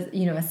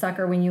a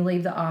sucker when you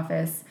leave the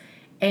office,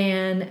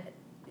 and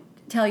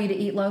tell you to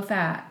eat low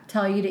fat,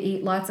 tell you to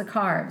eat lots of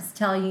carbs,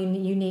 tell you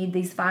you need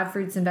these 5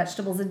 fruits and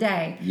vegetables a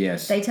day.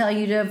 Yes. They tell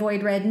you to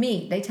avoid red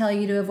meat. They tell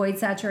you to avoid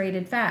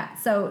saturated fat.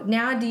 So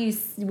now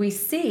we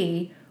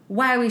see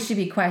why we should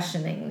be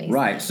questioning these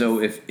Right. things. So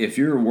if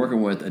you're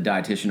working with a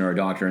dietitian or a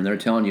doctor and they're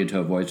telling you to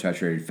avoid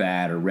saturated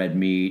fat or red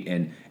meat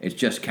and it's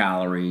just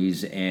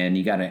calories and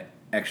you got to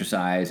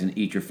exercise and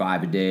eat your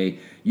 5 a day,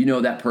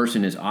 that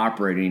person is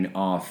operating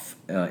off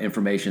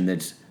information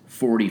that's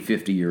 40,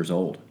 50 years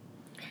old.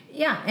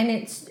 Yeah,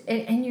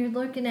 and you're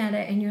looking at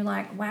it and you're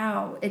like,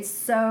 wow, it's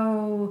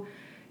so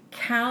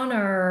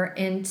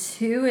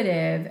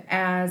counterintuitive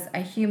as a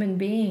human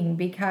being,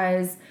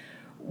 because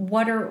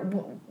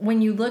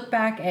when you look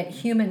back at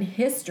human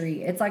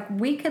history, it's like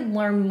we could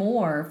learn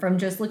more from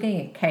just looking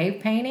at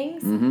cave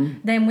paintings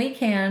than we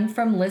can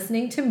from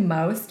listening to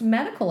most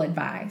medical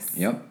advice.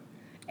 Yep.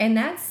 And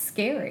that's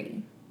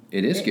scary.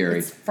 It is scary.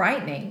 It's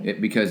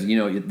frightening. Because,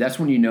 that's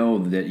when you know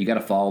that you got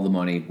to follow the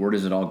money. Where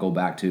does it all go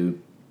back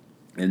to?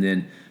 And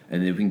then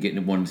we can get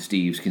into one of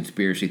Steve's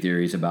conspiracy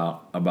theories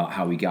about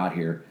how we got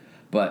here.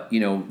 But,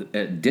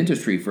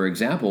 dentistry, for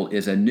example,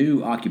 is a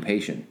new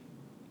occupation.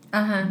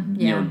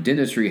 Yeah.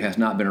 Dentistry has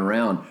not been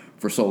around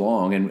for so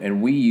long.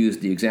 And we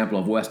used the example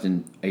of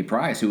Weston A.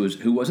 Price, who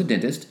was a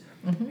dentist.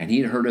 And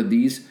he had heard of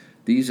these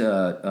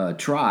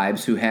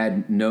tribes who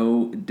had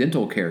no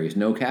dental caries,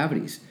 no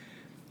cavities.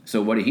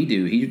 So what did he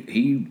do?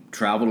 He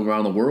traveled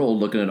around the world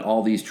looking at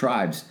all these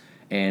tribes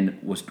and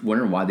was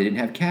wondering why they didn't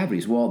have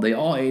cavities. Well, they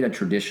all ate a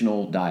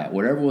traditional diet,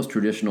 whatever was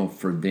traditional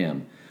for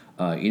them.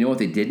 You know what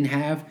they didn't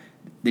have?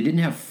 They didn't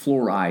have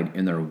fluoride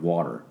in their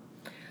water.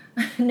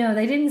 No,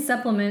 they didn't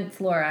supplement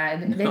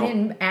fluoride. No. They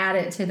didn't add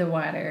it to the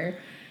water.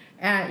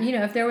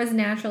 If there was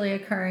naturally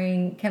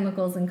occurring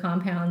chemicals and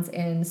compounds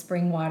in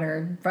spring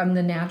water from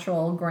the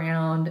natural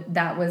ground,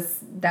 that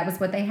was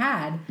what they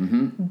had.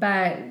 Mm-hmm.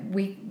 But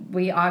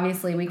we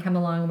obviously we come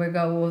along and we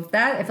go, well,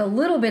 if a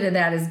little bit of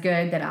that is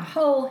good, then a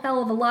whole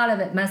hell of a lot of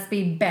it must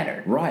be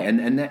better. Right,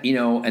 and that,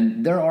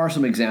 and there are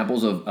some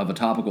examples of a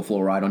topical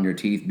fluoride on your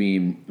teeth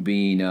being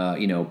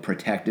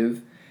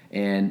protective,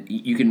 and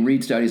you can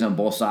read studies on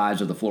both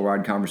sides of the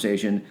fluoride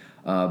conversation.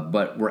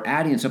 But we're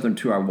adding something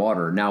to our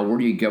water now. Where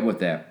do you go with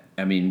that?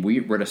 I mean, we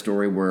read a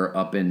story where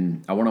up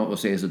in, I want to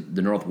say it's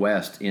the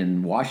Northwest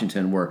in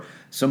Washington, where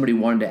somebody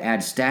wanted to add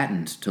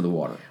statins to the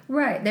water.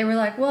 Right. They were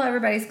like, well,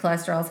 everybody's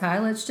cholesterol's high.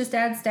 Let's just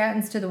add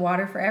statins to the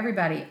water for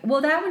everybody.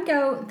 Well, that would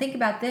go, think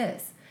about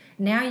this.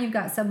 Now you've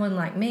got someone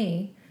like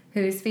me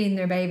who's feeding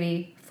their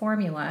baby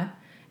formula,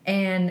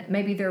 and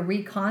maybe they're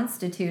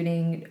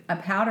reconstituting a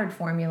powdered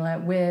formula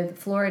with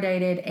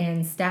fluoridated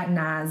and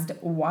statinized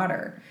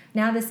water.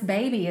 Now this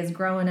baby is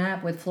growing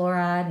up with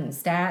fluoride and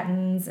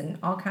statins and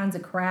all kinds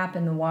of crap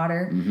in the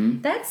water.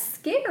 Mm-hmm. That's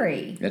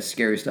scary. That's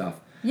scary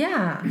stuff.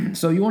 Yeah.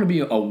 So you want to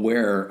be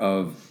aware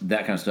of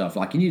that kind of stuff.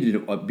 Like you need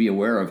to be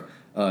aware of,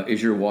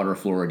 is your water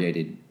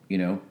fluoridated,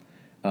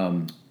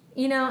 And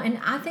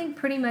I think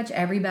pretty much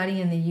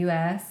everybody in the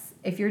U.S.,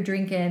 if you're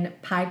drinking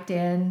piped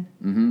in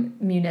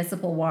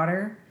municipal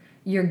water,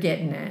 you're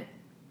getting it.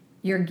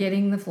 You're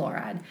getting the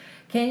fluoride.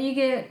 Can you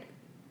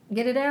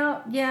get it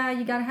out? Yeah,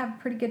 you got to have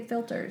pretty good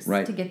filters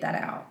to get that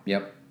out.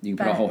 Yep. You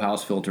can put a whole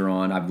house filter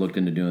on. I've looked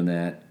into doing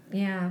that.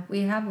 Yeah,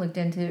 we have looked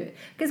into it.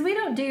 Because we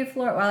don't do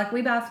fluoride. Well, like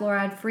we buy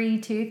fluoride-free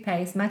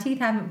toothpaste. My teeth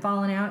haven't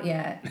fallen out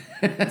yet.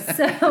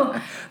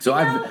 So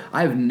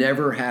I've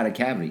never had a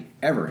cavity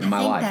ever in my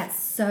life. That's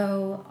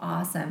so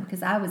awesome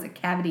because I was a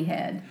cavity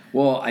head.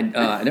 Well, I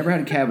never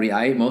had a cavity.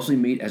 I ate mostly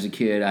meat as a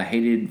kid. I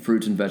hated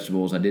fruits and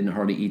vegetables. I didn't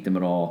hardly eat them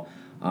at all.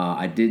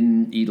 I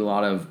didn't eat a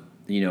lot of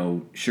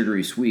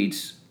sugary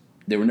sweets.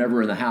 They were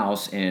never in the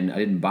house, and I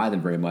didn't buy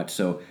them very much.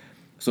 So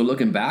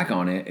looking back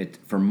on it,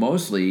 for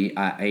mostly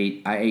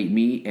I ate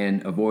meat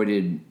and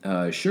avoided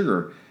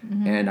sugar,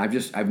 and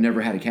I've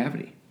never had a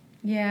cavity.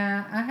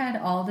 Yeah, I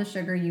had all the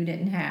sugar you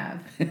didn't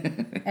have,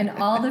 and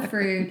all the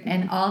fruit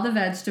and all the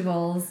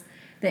vegetables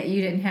that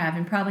you didn't have,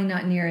 and probably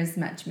not near as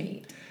much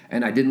meat.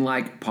 And I didn't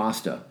like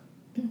pasta.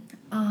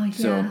 Oh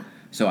yeah.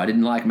 So I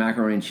didn't like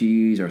macaroni and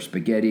cheese or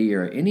spaghetti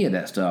or any of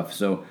that stuff.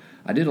 So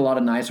I did a lot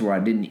of nights where I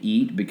didn't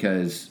eat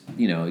because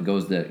it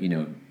goes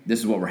this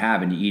is what we're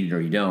having. You eat it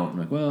or you don't. I'm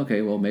like, well,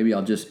 okay, well maybe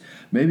I'll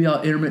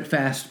intermittent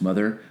fast,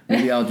 Mother.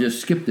 Maybe I'll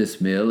just skip this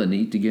meal and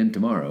eat again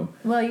tomorrow.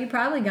 Well, you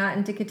probably got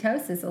into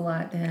ketosis a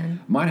lot then.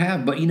 Might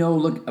have, but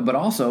but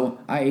also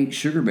I ate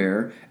Sugar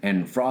Bear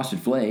and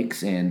Frosted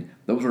Flakes, and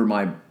those were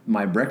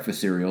my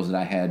breakfast cereals that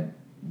I had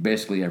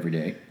basically every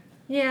day.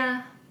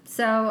 Yeah.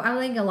 So I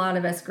think a lot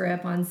of us grew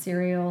up on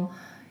cereal,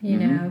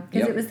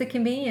 because it was the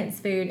convenience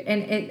food.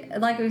 And it,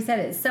 like we said,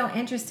 it's so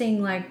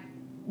interesting, like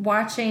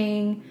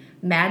watching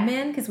Mad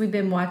Men, because we've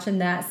been watching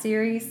that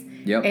series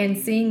and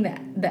seeing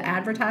the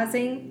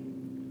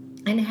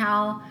advertising and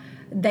how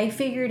they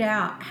figured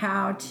out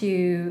how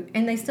to,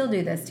 and they still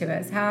do this to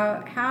us,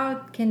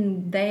 how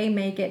can they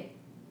make it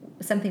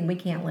something we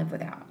can't live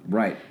without?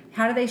 Right.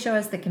 How do they show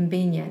us the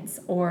convenience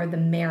or the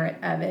merit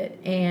of it?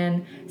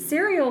 And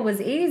cereal was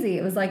easy.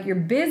 It was like, you're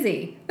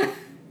busy.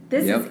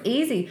 This is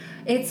easy.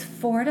 It's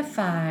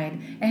fortified.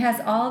 It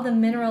has all the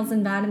minerals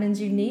and vitamins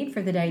you need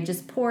for the day.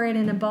 Just pour it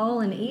in a bowl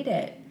and eat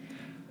it.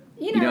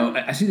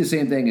 I see the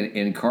same thing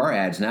in car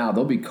ads now.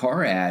 There'll be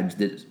car ads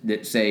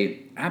that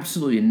say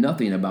absolutely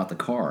nothing about the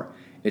car.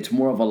 It's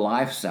more of a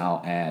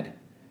lifestyle ad.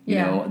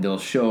 They'll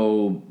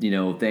show,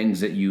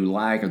 things that you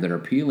like or that are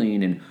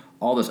appealing and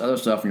all this other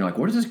stuff. And you're like,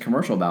 what is this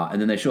commercial about?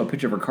 And then they show a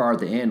picture of a car at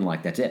the end,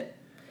 like, that's it.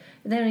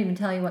 They don't even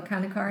tell you what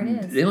kind of car it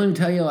is. They don't even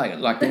tell you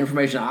like the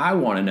information I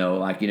want to know,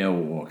 like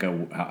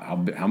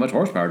how much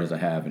horsepower does it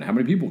have, and how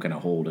many people can it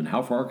hold, and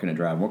how far can it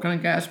drive, what kind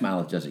of gas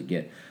mileage does it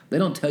get. They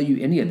don't tell you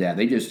any of that.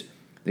 They just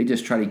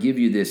try to give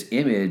you this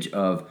image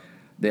of,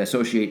 they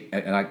associate,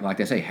 like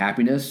they say,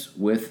 happiness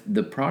with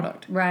the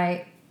product.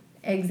 Right,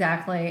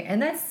 exactly,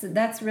 and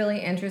that's really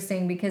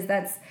interesting because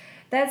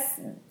that's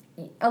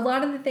a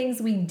lot of the things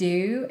we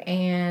do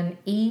and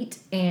eat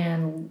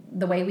and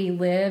the way we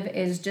live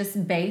is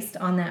just based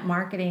on that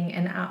marketing.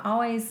 And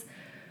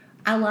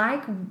I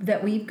like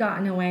that we've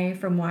gotten away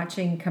from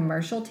watching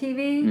commercial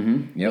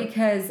TV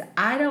because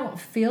I don't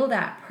feel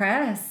that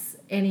press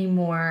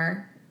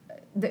anymore.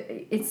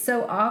 It's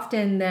so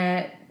often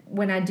that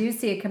when I do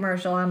see a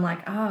commercial, I'm like,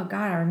 oh,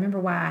 God, I remember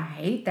why I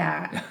hate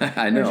that.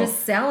 I know. They're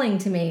just selling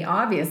to me.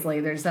 Obviously,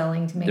 they're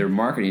selling to me. They're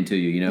marketing to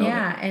you,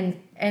 Yeah,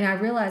 and I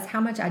realize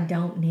how much I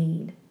don't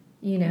need,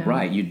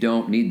 Right, you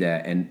don't need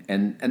that.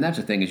 And that's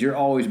the thing, is you're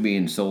always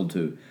being sold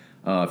to.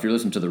 If you're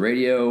listening to the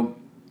radio,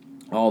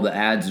 all the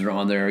ads are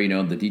on there.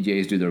 The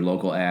DJs do their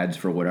local ads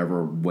for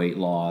whatever weight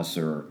loss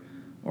or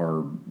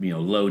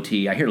low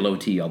T. I hear low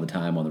T all the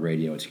time on the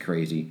radio. It's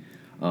crazy.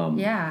 Low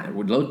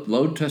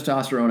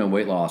testosterone and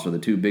weight loss are the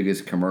two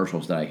biggest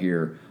commercials that I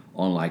hear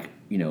on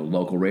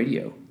local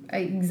radio.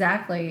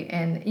 Exactly.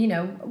 And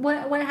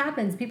what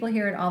happens, people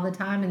hear it all the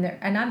time,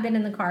 and I've been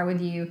in the car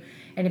with you,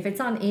 and if it's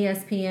on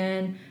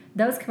ESPN,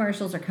 those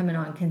commercials are coming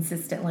on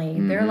consistently.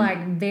 They're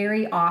like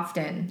very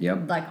often,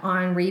 like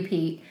on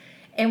repeat.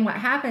 And what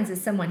happens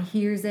is someone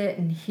hears it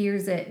and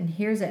hears it and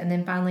hears it, and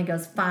then finally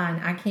goes,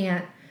 fine, I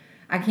can't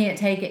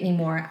take it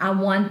anymore. I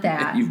want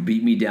that. You've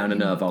beat me down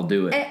enough. I'll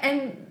do it.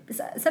 And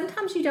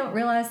sometimes you don't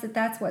realize that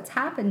that's what's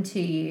happened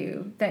to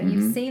you, that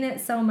you've seen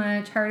it so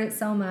much, heard it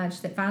so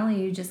much, that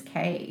finally you just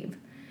cave.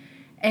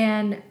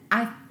 And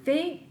I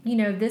think,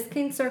 this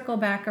can circle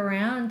back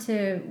around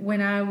to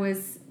when I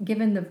was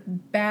given the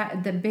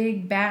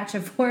big batch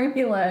of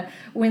formula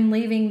when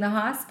leaving the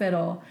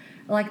hospital.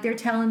 Like, they're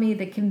telling me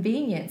the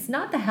convenience,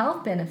 not the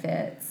health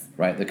benefits.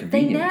 Right, the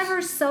convenience. They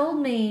never sold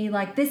me,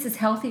 like, this is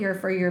healthier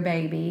for your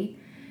baby.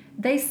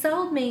 They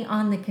sold me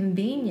on the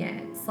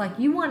convenience. Like,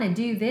 you want to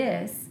do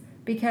this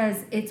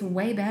because it's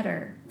way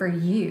better for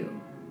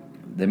you.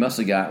 They must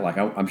have got, like,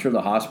 I'm sure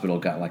the hospital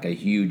got, like, a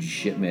huge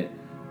shipment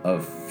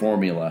of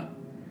formula.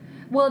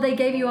 Well, they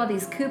gave you all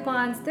these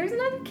coupons. There's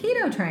another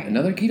keto train.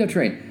 Another keto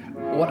train.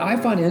 What I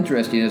find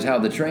interesting is how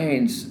the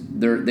trains,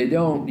 they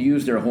don't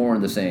use their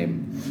horn the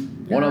same.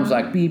 One of them's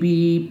like beep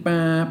beep,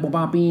 bah, bah,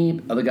 bah,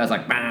 beep. Other guy's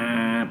like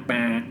bah, bah.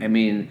 I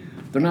mean,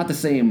 they're not the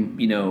same.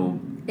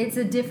 It's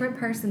a different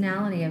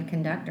personality of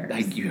conductors.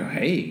 Like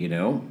hey,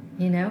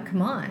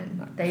 come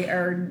on. They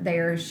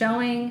are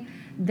showing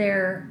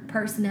their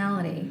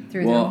personality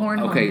through their horn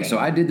honking. Okay, so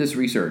I did this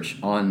research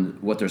on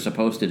what they're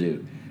supposed to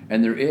do,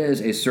 and there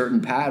is a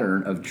certain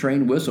pattern of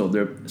train whistle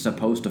they're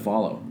supposed to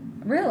follow.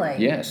 Really?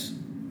 Yes,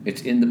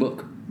 it's in the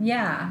book.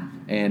 Yeah.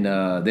 And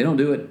they don't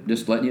do it,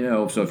 just letting you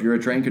know. So if you're a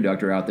train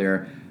conductor out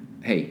there,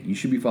 hey, you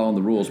should be following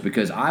the rules,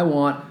 because I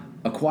want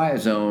a quiet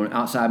zone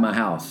outside my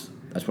house.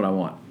 That's what I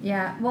want.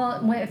 Yeah.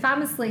 Well, if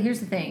I'm asleep, here's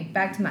the thing.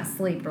 Back to my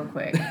sleep real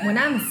quick. When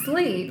I'm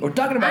asleep... We're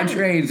talking about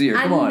trains here.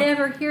 Come on. I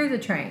never hear the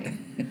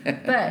train.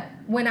 But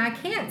when I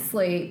can't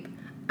sleep,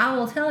 I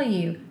will tell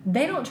you,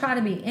 they don't try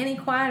to be any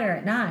quieter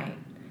at night.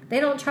 They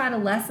don't try to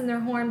lessen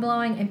their horn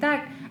blowing. In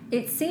fact,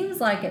 it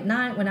seems like at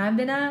night when I've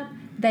been up,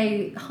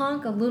 they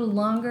honk a little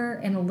longer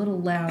and a little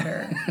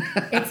louder.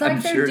 It's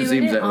like they're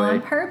doing it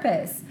on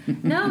purpose.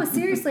 No,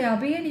 seriously,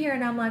 I'll be in here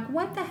and I'm like,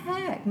 what the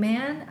heck,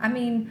 man? I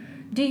mean,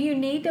 do you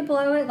need to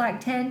blow it like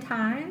 10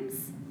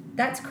 times?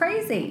 That's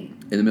crazy.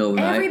 In the middle of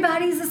the night?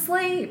 Everybody's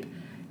asleep.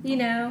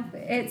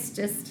 It's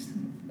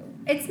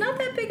not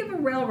that big of a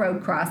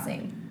railroad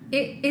crossing.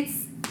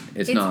 It's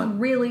not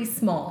really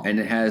small. And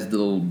it has the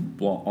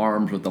little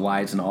arms with the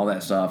lights and all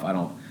that stuff.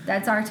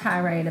 That's our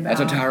tirade about.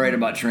 That's our tirade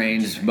about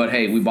trains. But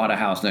hey, we bought a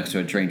house next to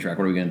a train track.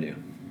 What are we going to do?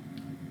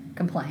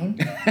 Complain.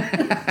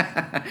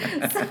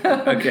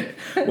 Okay.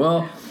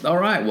 Well, all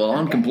right. Well,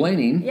 on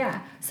complaining.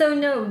 Yeah. So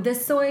no, the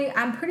soy.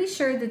 I'm pretty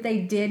sure that they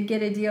did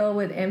get a deal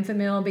with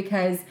Enfamil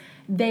because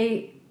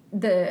the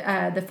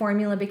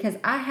formula, because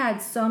I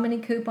had so many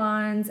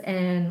coupons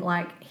and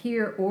like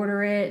here,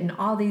 order it, and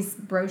all these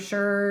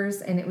brochures,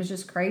 and it was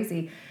just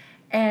crazy.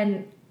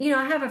 And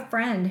I have a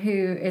friend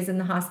who is in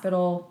the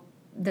hospital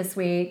this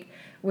week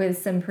with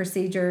some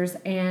procedures,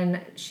 and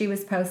she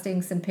was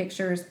posting some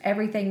pictures.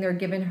 Everything they're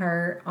giving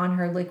her on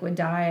her liquid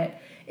diet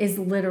is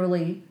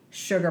literally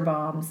sugar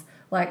bombs.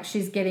 Like,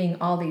 she's getting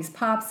all these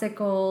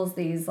popsicles,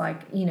 these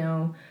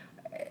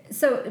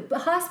so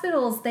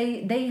hospitals,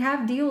 they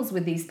have deals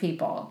with these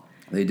people.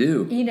 They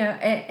do.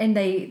 And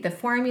the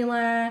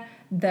formula,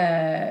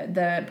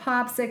 the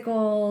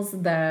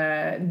popsicles,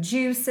 the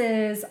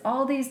juices,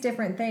 all these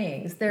different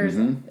things. There's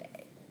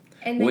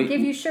and they give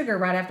you sugar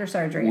right after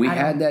surgery. We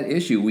had that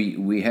issue.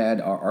 We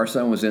had our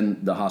son was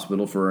in the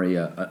hospital for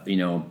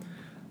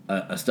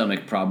a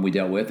stomach problem we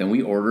dealt with, and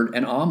we ordered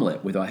an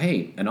omelet. We thought,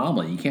 hey, an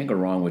omelet, you can't go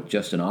wrong with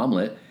just an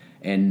omelet,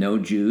 and no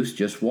juice,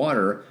 just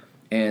water.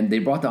 And they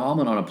brought the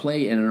omelet on a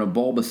plate, and in a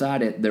bowl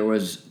beside it, there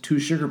was 2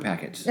 sugar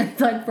packets.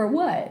 Like, for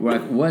what? We're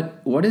like,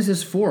 what is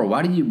this for?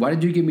 Why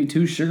did you give me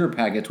 2 sugar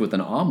packets with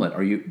an omelet?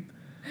 Are you?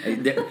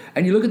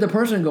 And you look at the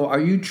person and go, are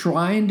you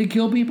trying to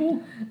kill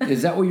people?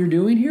 Is that what you're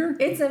doing here?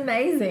 It's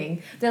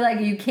amazing. They're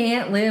like, you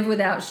can't live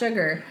without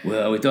sugar.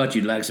 Well, we thought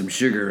you'd like some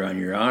sugar on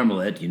your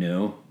omelet,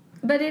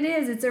 But it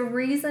is. It's a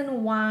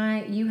reason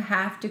why you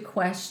have to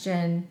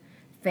question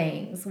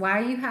things,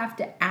 why you have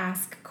to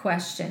ask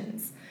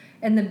questions.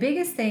 And the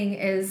biggest thing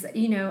is,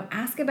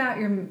 ask about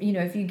your,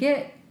 if you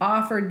get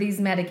offered these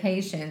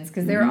medications,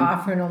 because they're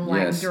offering them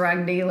like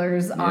drug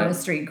dealers on a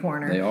street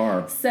corner. They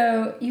are.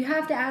 So you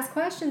have to ask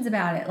questions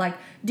about it. Like,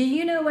 do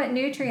you know what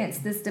nutrients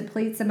this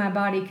depletes in my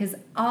body? Because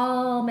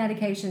all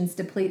medications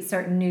deplete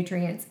certain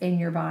nutrients in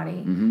your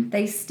body.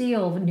 They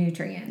steal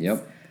nutrients.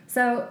 Yep.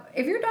 So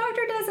if your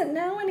doctor doesn't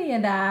know any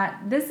of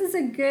that, this is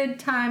a good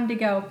time to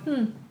go,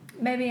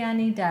 maybe I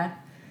need to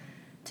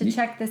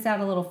check this out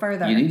a little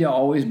further. You need to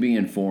always be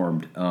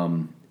informed,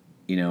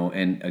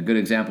 and a good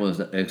example is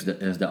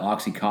the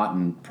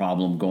OxyContin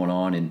problem going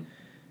on in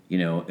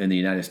the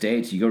United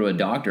States. You go to a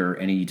doctor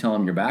and you tell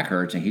him your back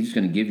hurts, and he's just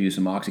going to give you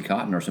some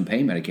OxyContin or some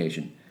pain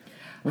medication.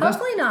 Well,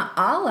 hopefully not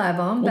all of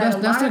them. Well,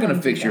 but that's not going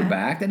to fix your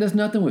back. That does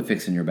nothing with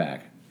fixing your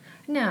back.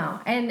 No,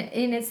 and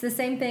it's the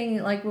same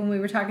thing like when we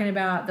were talking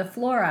about the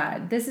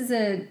fluoride. This is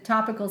a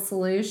topical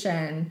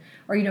solution,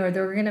 or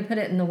they're going to put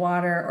it in the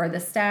water, or the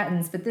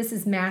statins, but this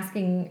is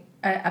masking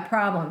a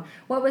problem.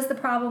 What was the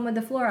problem with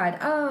the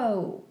fluoride?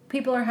 Oh,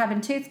 people are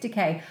having tooth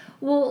decay.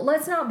 Well,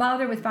 let's not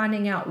bother with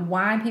finding out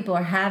why people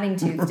are having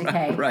tooth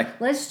decay. Right.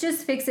 Let's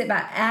just fix it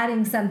by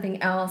adding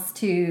something else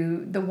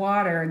to the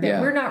water that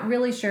we're not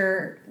really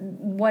sure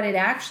what it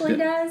actually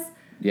does.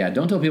 Yeah,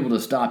 don't tell people to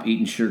stop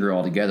eating sugar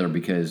altogether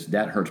because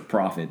that hurts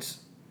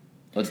profits.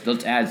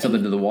 Let's add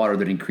something to the water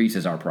that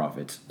increases our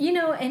profits.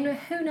 And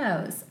who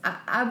knows?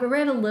 I've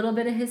read a little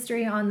bit of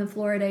history on the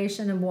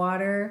fluoridation of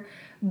water,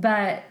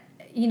 but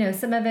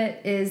some of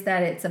it is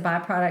that it's a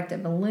byproduct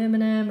of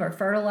aluminum or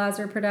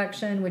fertilizer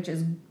production, which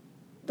is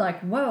like,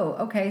 whoa,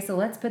 okay, so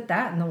let's put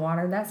that in the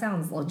water. That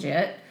sounds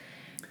legit.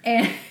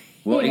 And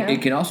well,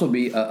 it can also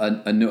be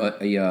a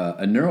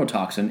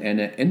neurotoxin and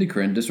an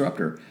endocrine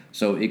disruptor.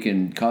 So it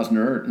can cause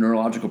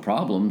neurological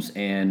problems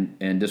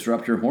and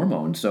disrupt your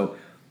hormones. So,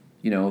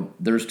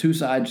 there's two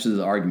sides to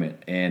the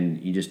argument,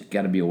 and you just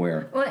got to be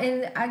aware. Well,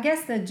 and I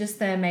guess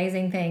the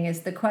amazing thing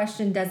is the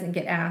question doesn't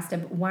get asked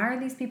of why are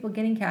these people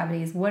getting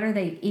cavities? What are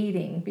they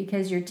eating?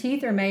 Because your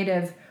teeth are made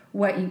of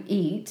what you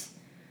eat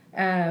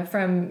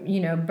from,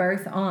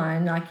 birth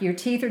on. Like your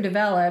teeth are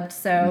developed.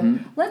 So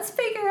let's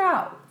figure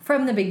out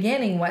from the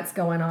beginning what's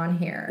going on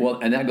here. Well,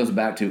 and that goes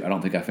back to, I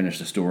don't think I finished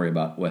the story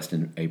about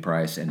Weston A.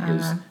 Price and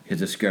his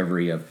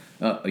discovery of,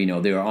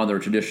 they were on their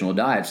traditional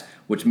diets,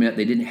 which meant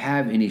they didn't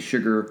have any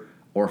sugar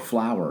or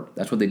flour.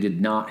 That's what they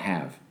did not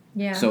have.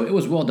 Yeah. So it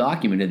was well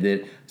documented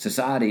that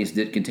societies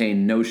that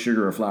contained no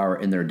sugar or flour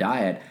in their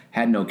diet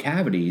had no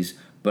cavities,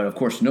 but of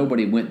course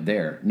nobody went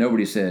there.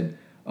 Nobody said,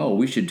 oh,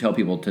 we should tell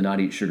people to not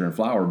eat sugar and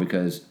flour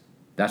because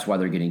that's why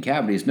they're getting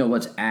cavities. No,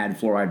 let's add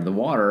fluoride to the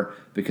water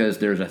because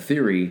there's a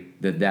theory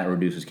that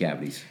reduces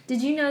cavities.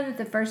 Did you know that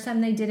the first time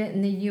they did it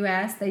in the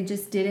U.S., they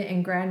just did it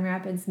in Grand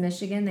Rapids,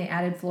 Michigan? They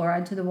added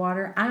fluoride to the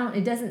water.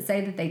 It doesn't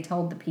say that they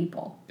told the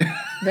people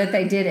that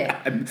they did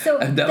it. So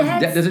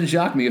that doesn't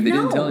shock me if they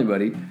didn't tell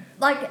anybody.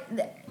 Like,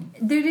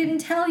 they didn't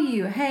tell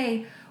you,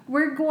 hey,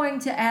 we're going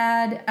to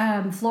add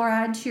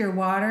fluoride to your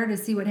water to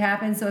see what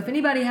happens. So if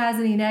anybody has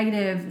any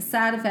negative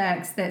side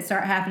effects that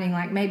start happening,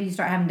 like maybe you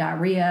start having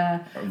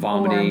diarrhea or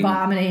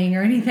vomiting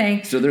or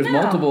anything. So there's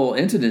multiple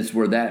incidents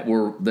where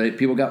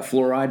people got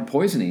fluoride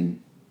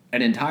poisoning,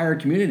 an entire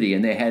community,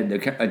 and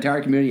the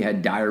entire community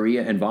had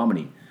diarrhea and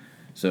vomiting.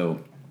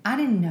 So I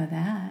didn't know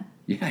that.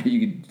 Yeah,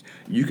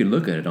 you can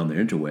look at it on the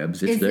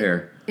interwebs. It's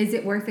there. Is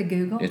it worth a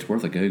Google? It's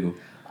worth a Google.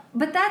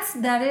 But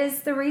that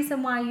is the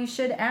reason why you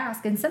should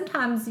ask. And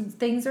sometimes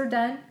things are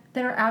done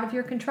that are out of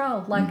your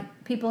control,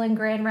 like people in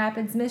Grand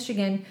Rapids,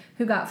 Michigan,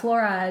 who got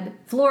fluoridated.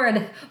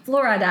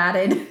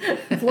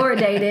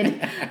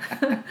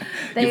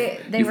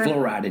 You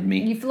fluorided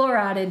me. You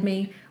fluorided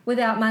me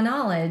without my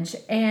knowledge,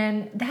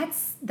 and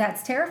that's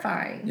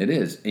terrifying. It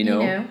is, you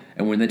know.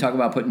 And when they talk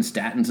about putting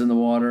statins in the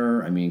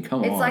water, I mean,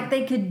 come on. It's like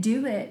they could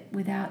do it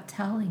without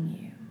telling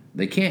you.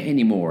 They can't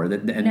anymore.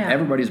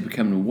 Everybody's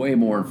becoming way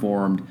more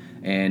informed,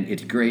 and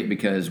it's great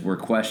because we're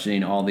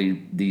questioning all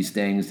these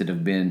things that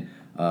have been,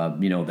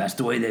 that's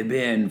the way they've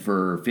been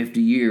for 50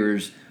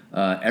 years.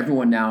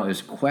 Everyone now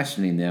is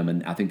questioning them,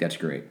 and I think that's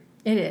great.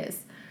 It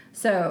is.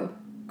 So,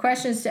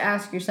 questions to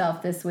ask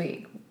yourself this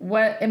week.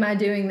 What am I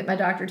doing that my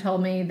doctor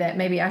told me that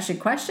maybe I should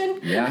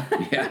question? Yeah.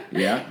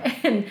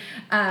 And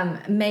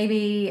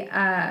maybe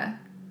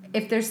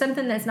if there's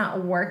something that's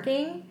not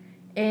working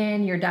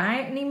in your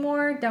diet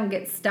anymore, don't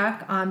get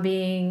stuck on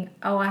being,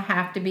 I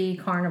have to be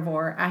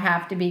carnivore, I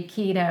have to be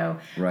keto,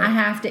 right. I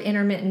have to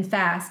intermittent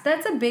fast.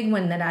 That's a big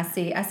one that I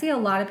see. I see a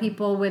lot of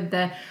people with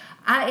I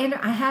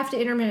have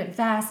to intermittent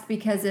fast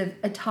because of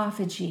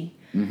autophagy,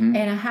 and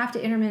I have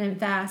to intermittent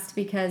fast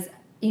because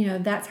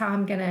that's how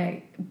I'm gonna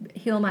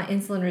heal my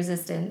insulin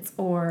resistance,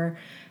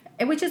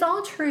 which is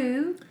all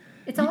true.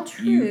 It's all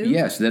true.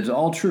 Yes, that's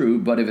all true.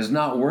 But if it's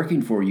not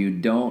working for you,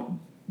 don't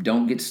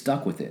get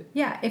stuck with it.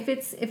 Yeah, if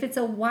it's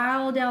a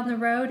while down the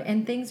road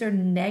and things are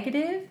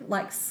negative,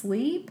 like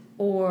sleep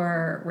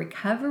or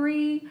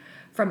recovery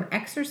from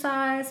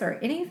exercise or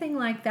anything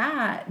like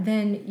that,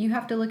 then you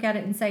have to look at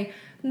it and say,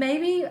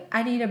 maybe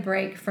I need a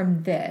break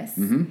from this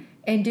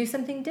and do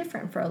something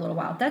different for a little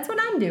while. That's what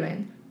I'm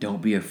doing.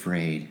 Don't be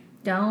afraid.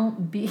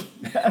 Don't be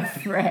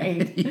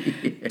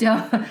afraid.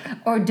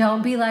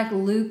 Don't be like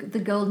Luke the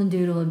Golden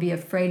Doodle and be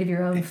afraid of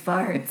your own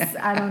farts.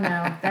 I don't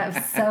know. That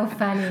was so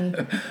funny.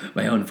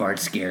 My own farts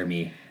scare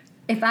me.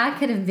 If I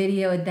could have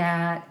videoed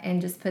that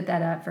and just put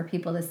that up for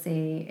people to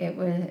see,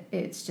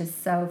 it's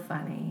just so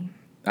funny.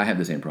 I have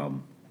the same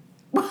problem.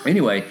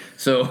 Anyway,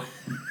 so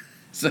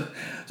I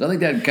think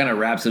that kind of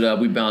wraps it up.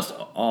 We bounced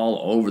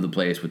all over the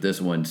place with this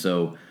one.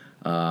 So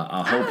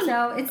I don't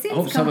know. It seems I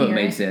hope some of it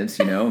made sense.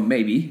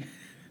 Maybe.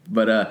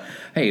 But,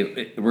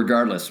 hey,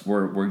 regardless,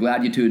 we're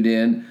glad you tuned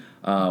in.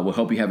 We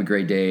hope you have a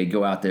great day.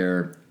 Go out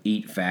there,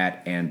 eat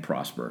fat, and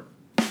prosper.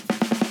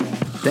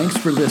 Thanks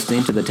for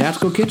listening to The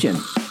Tactical Kitchen.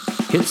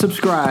 Hit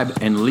subscribe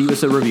and leave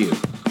us a review.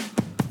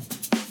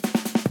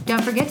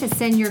 Don't forget to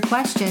send your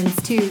questions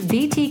to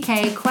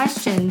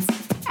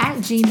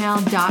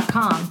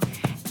btkquestions@gmail.com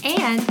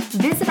and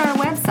visit our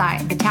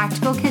website,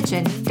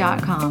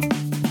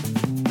 thetacticalkitchen.com.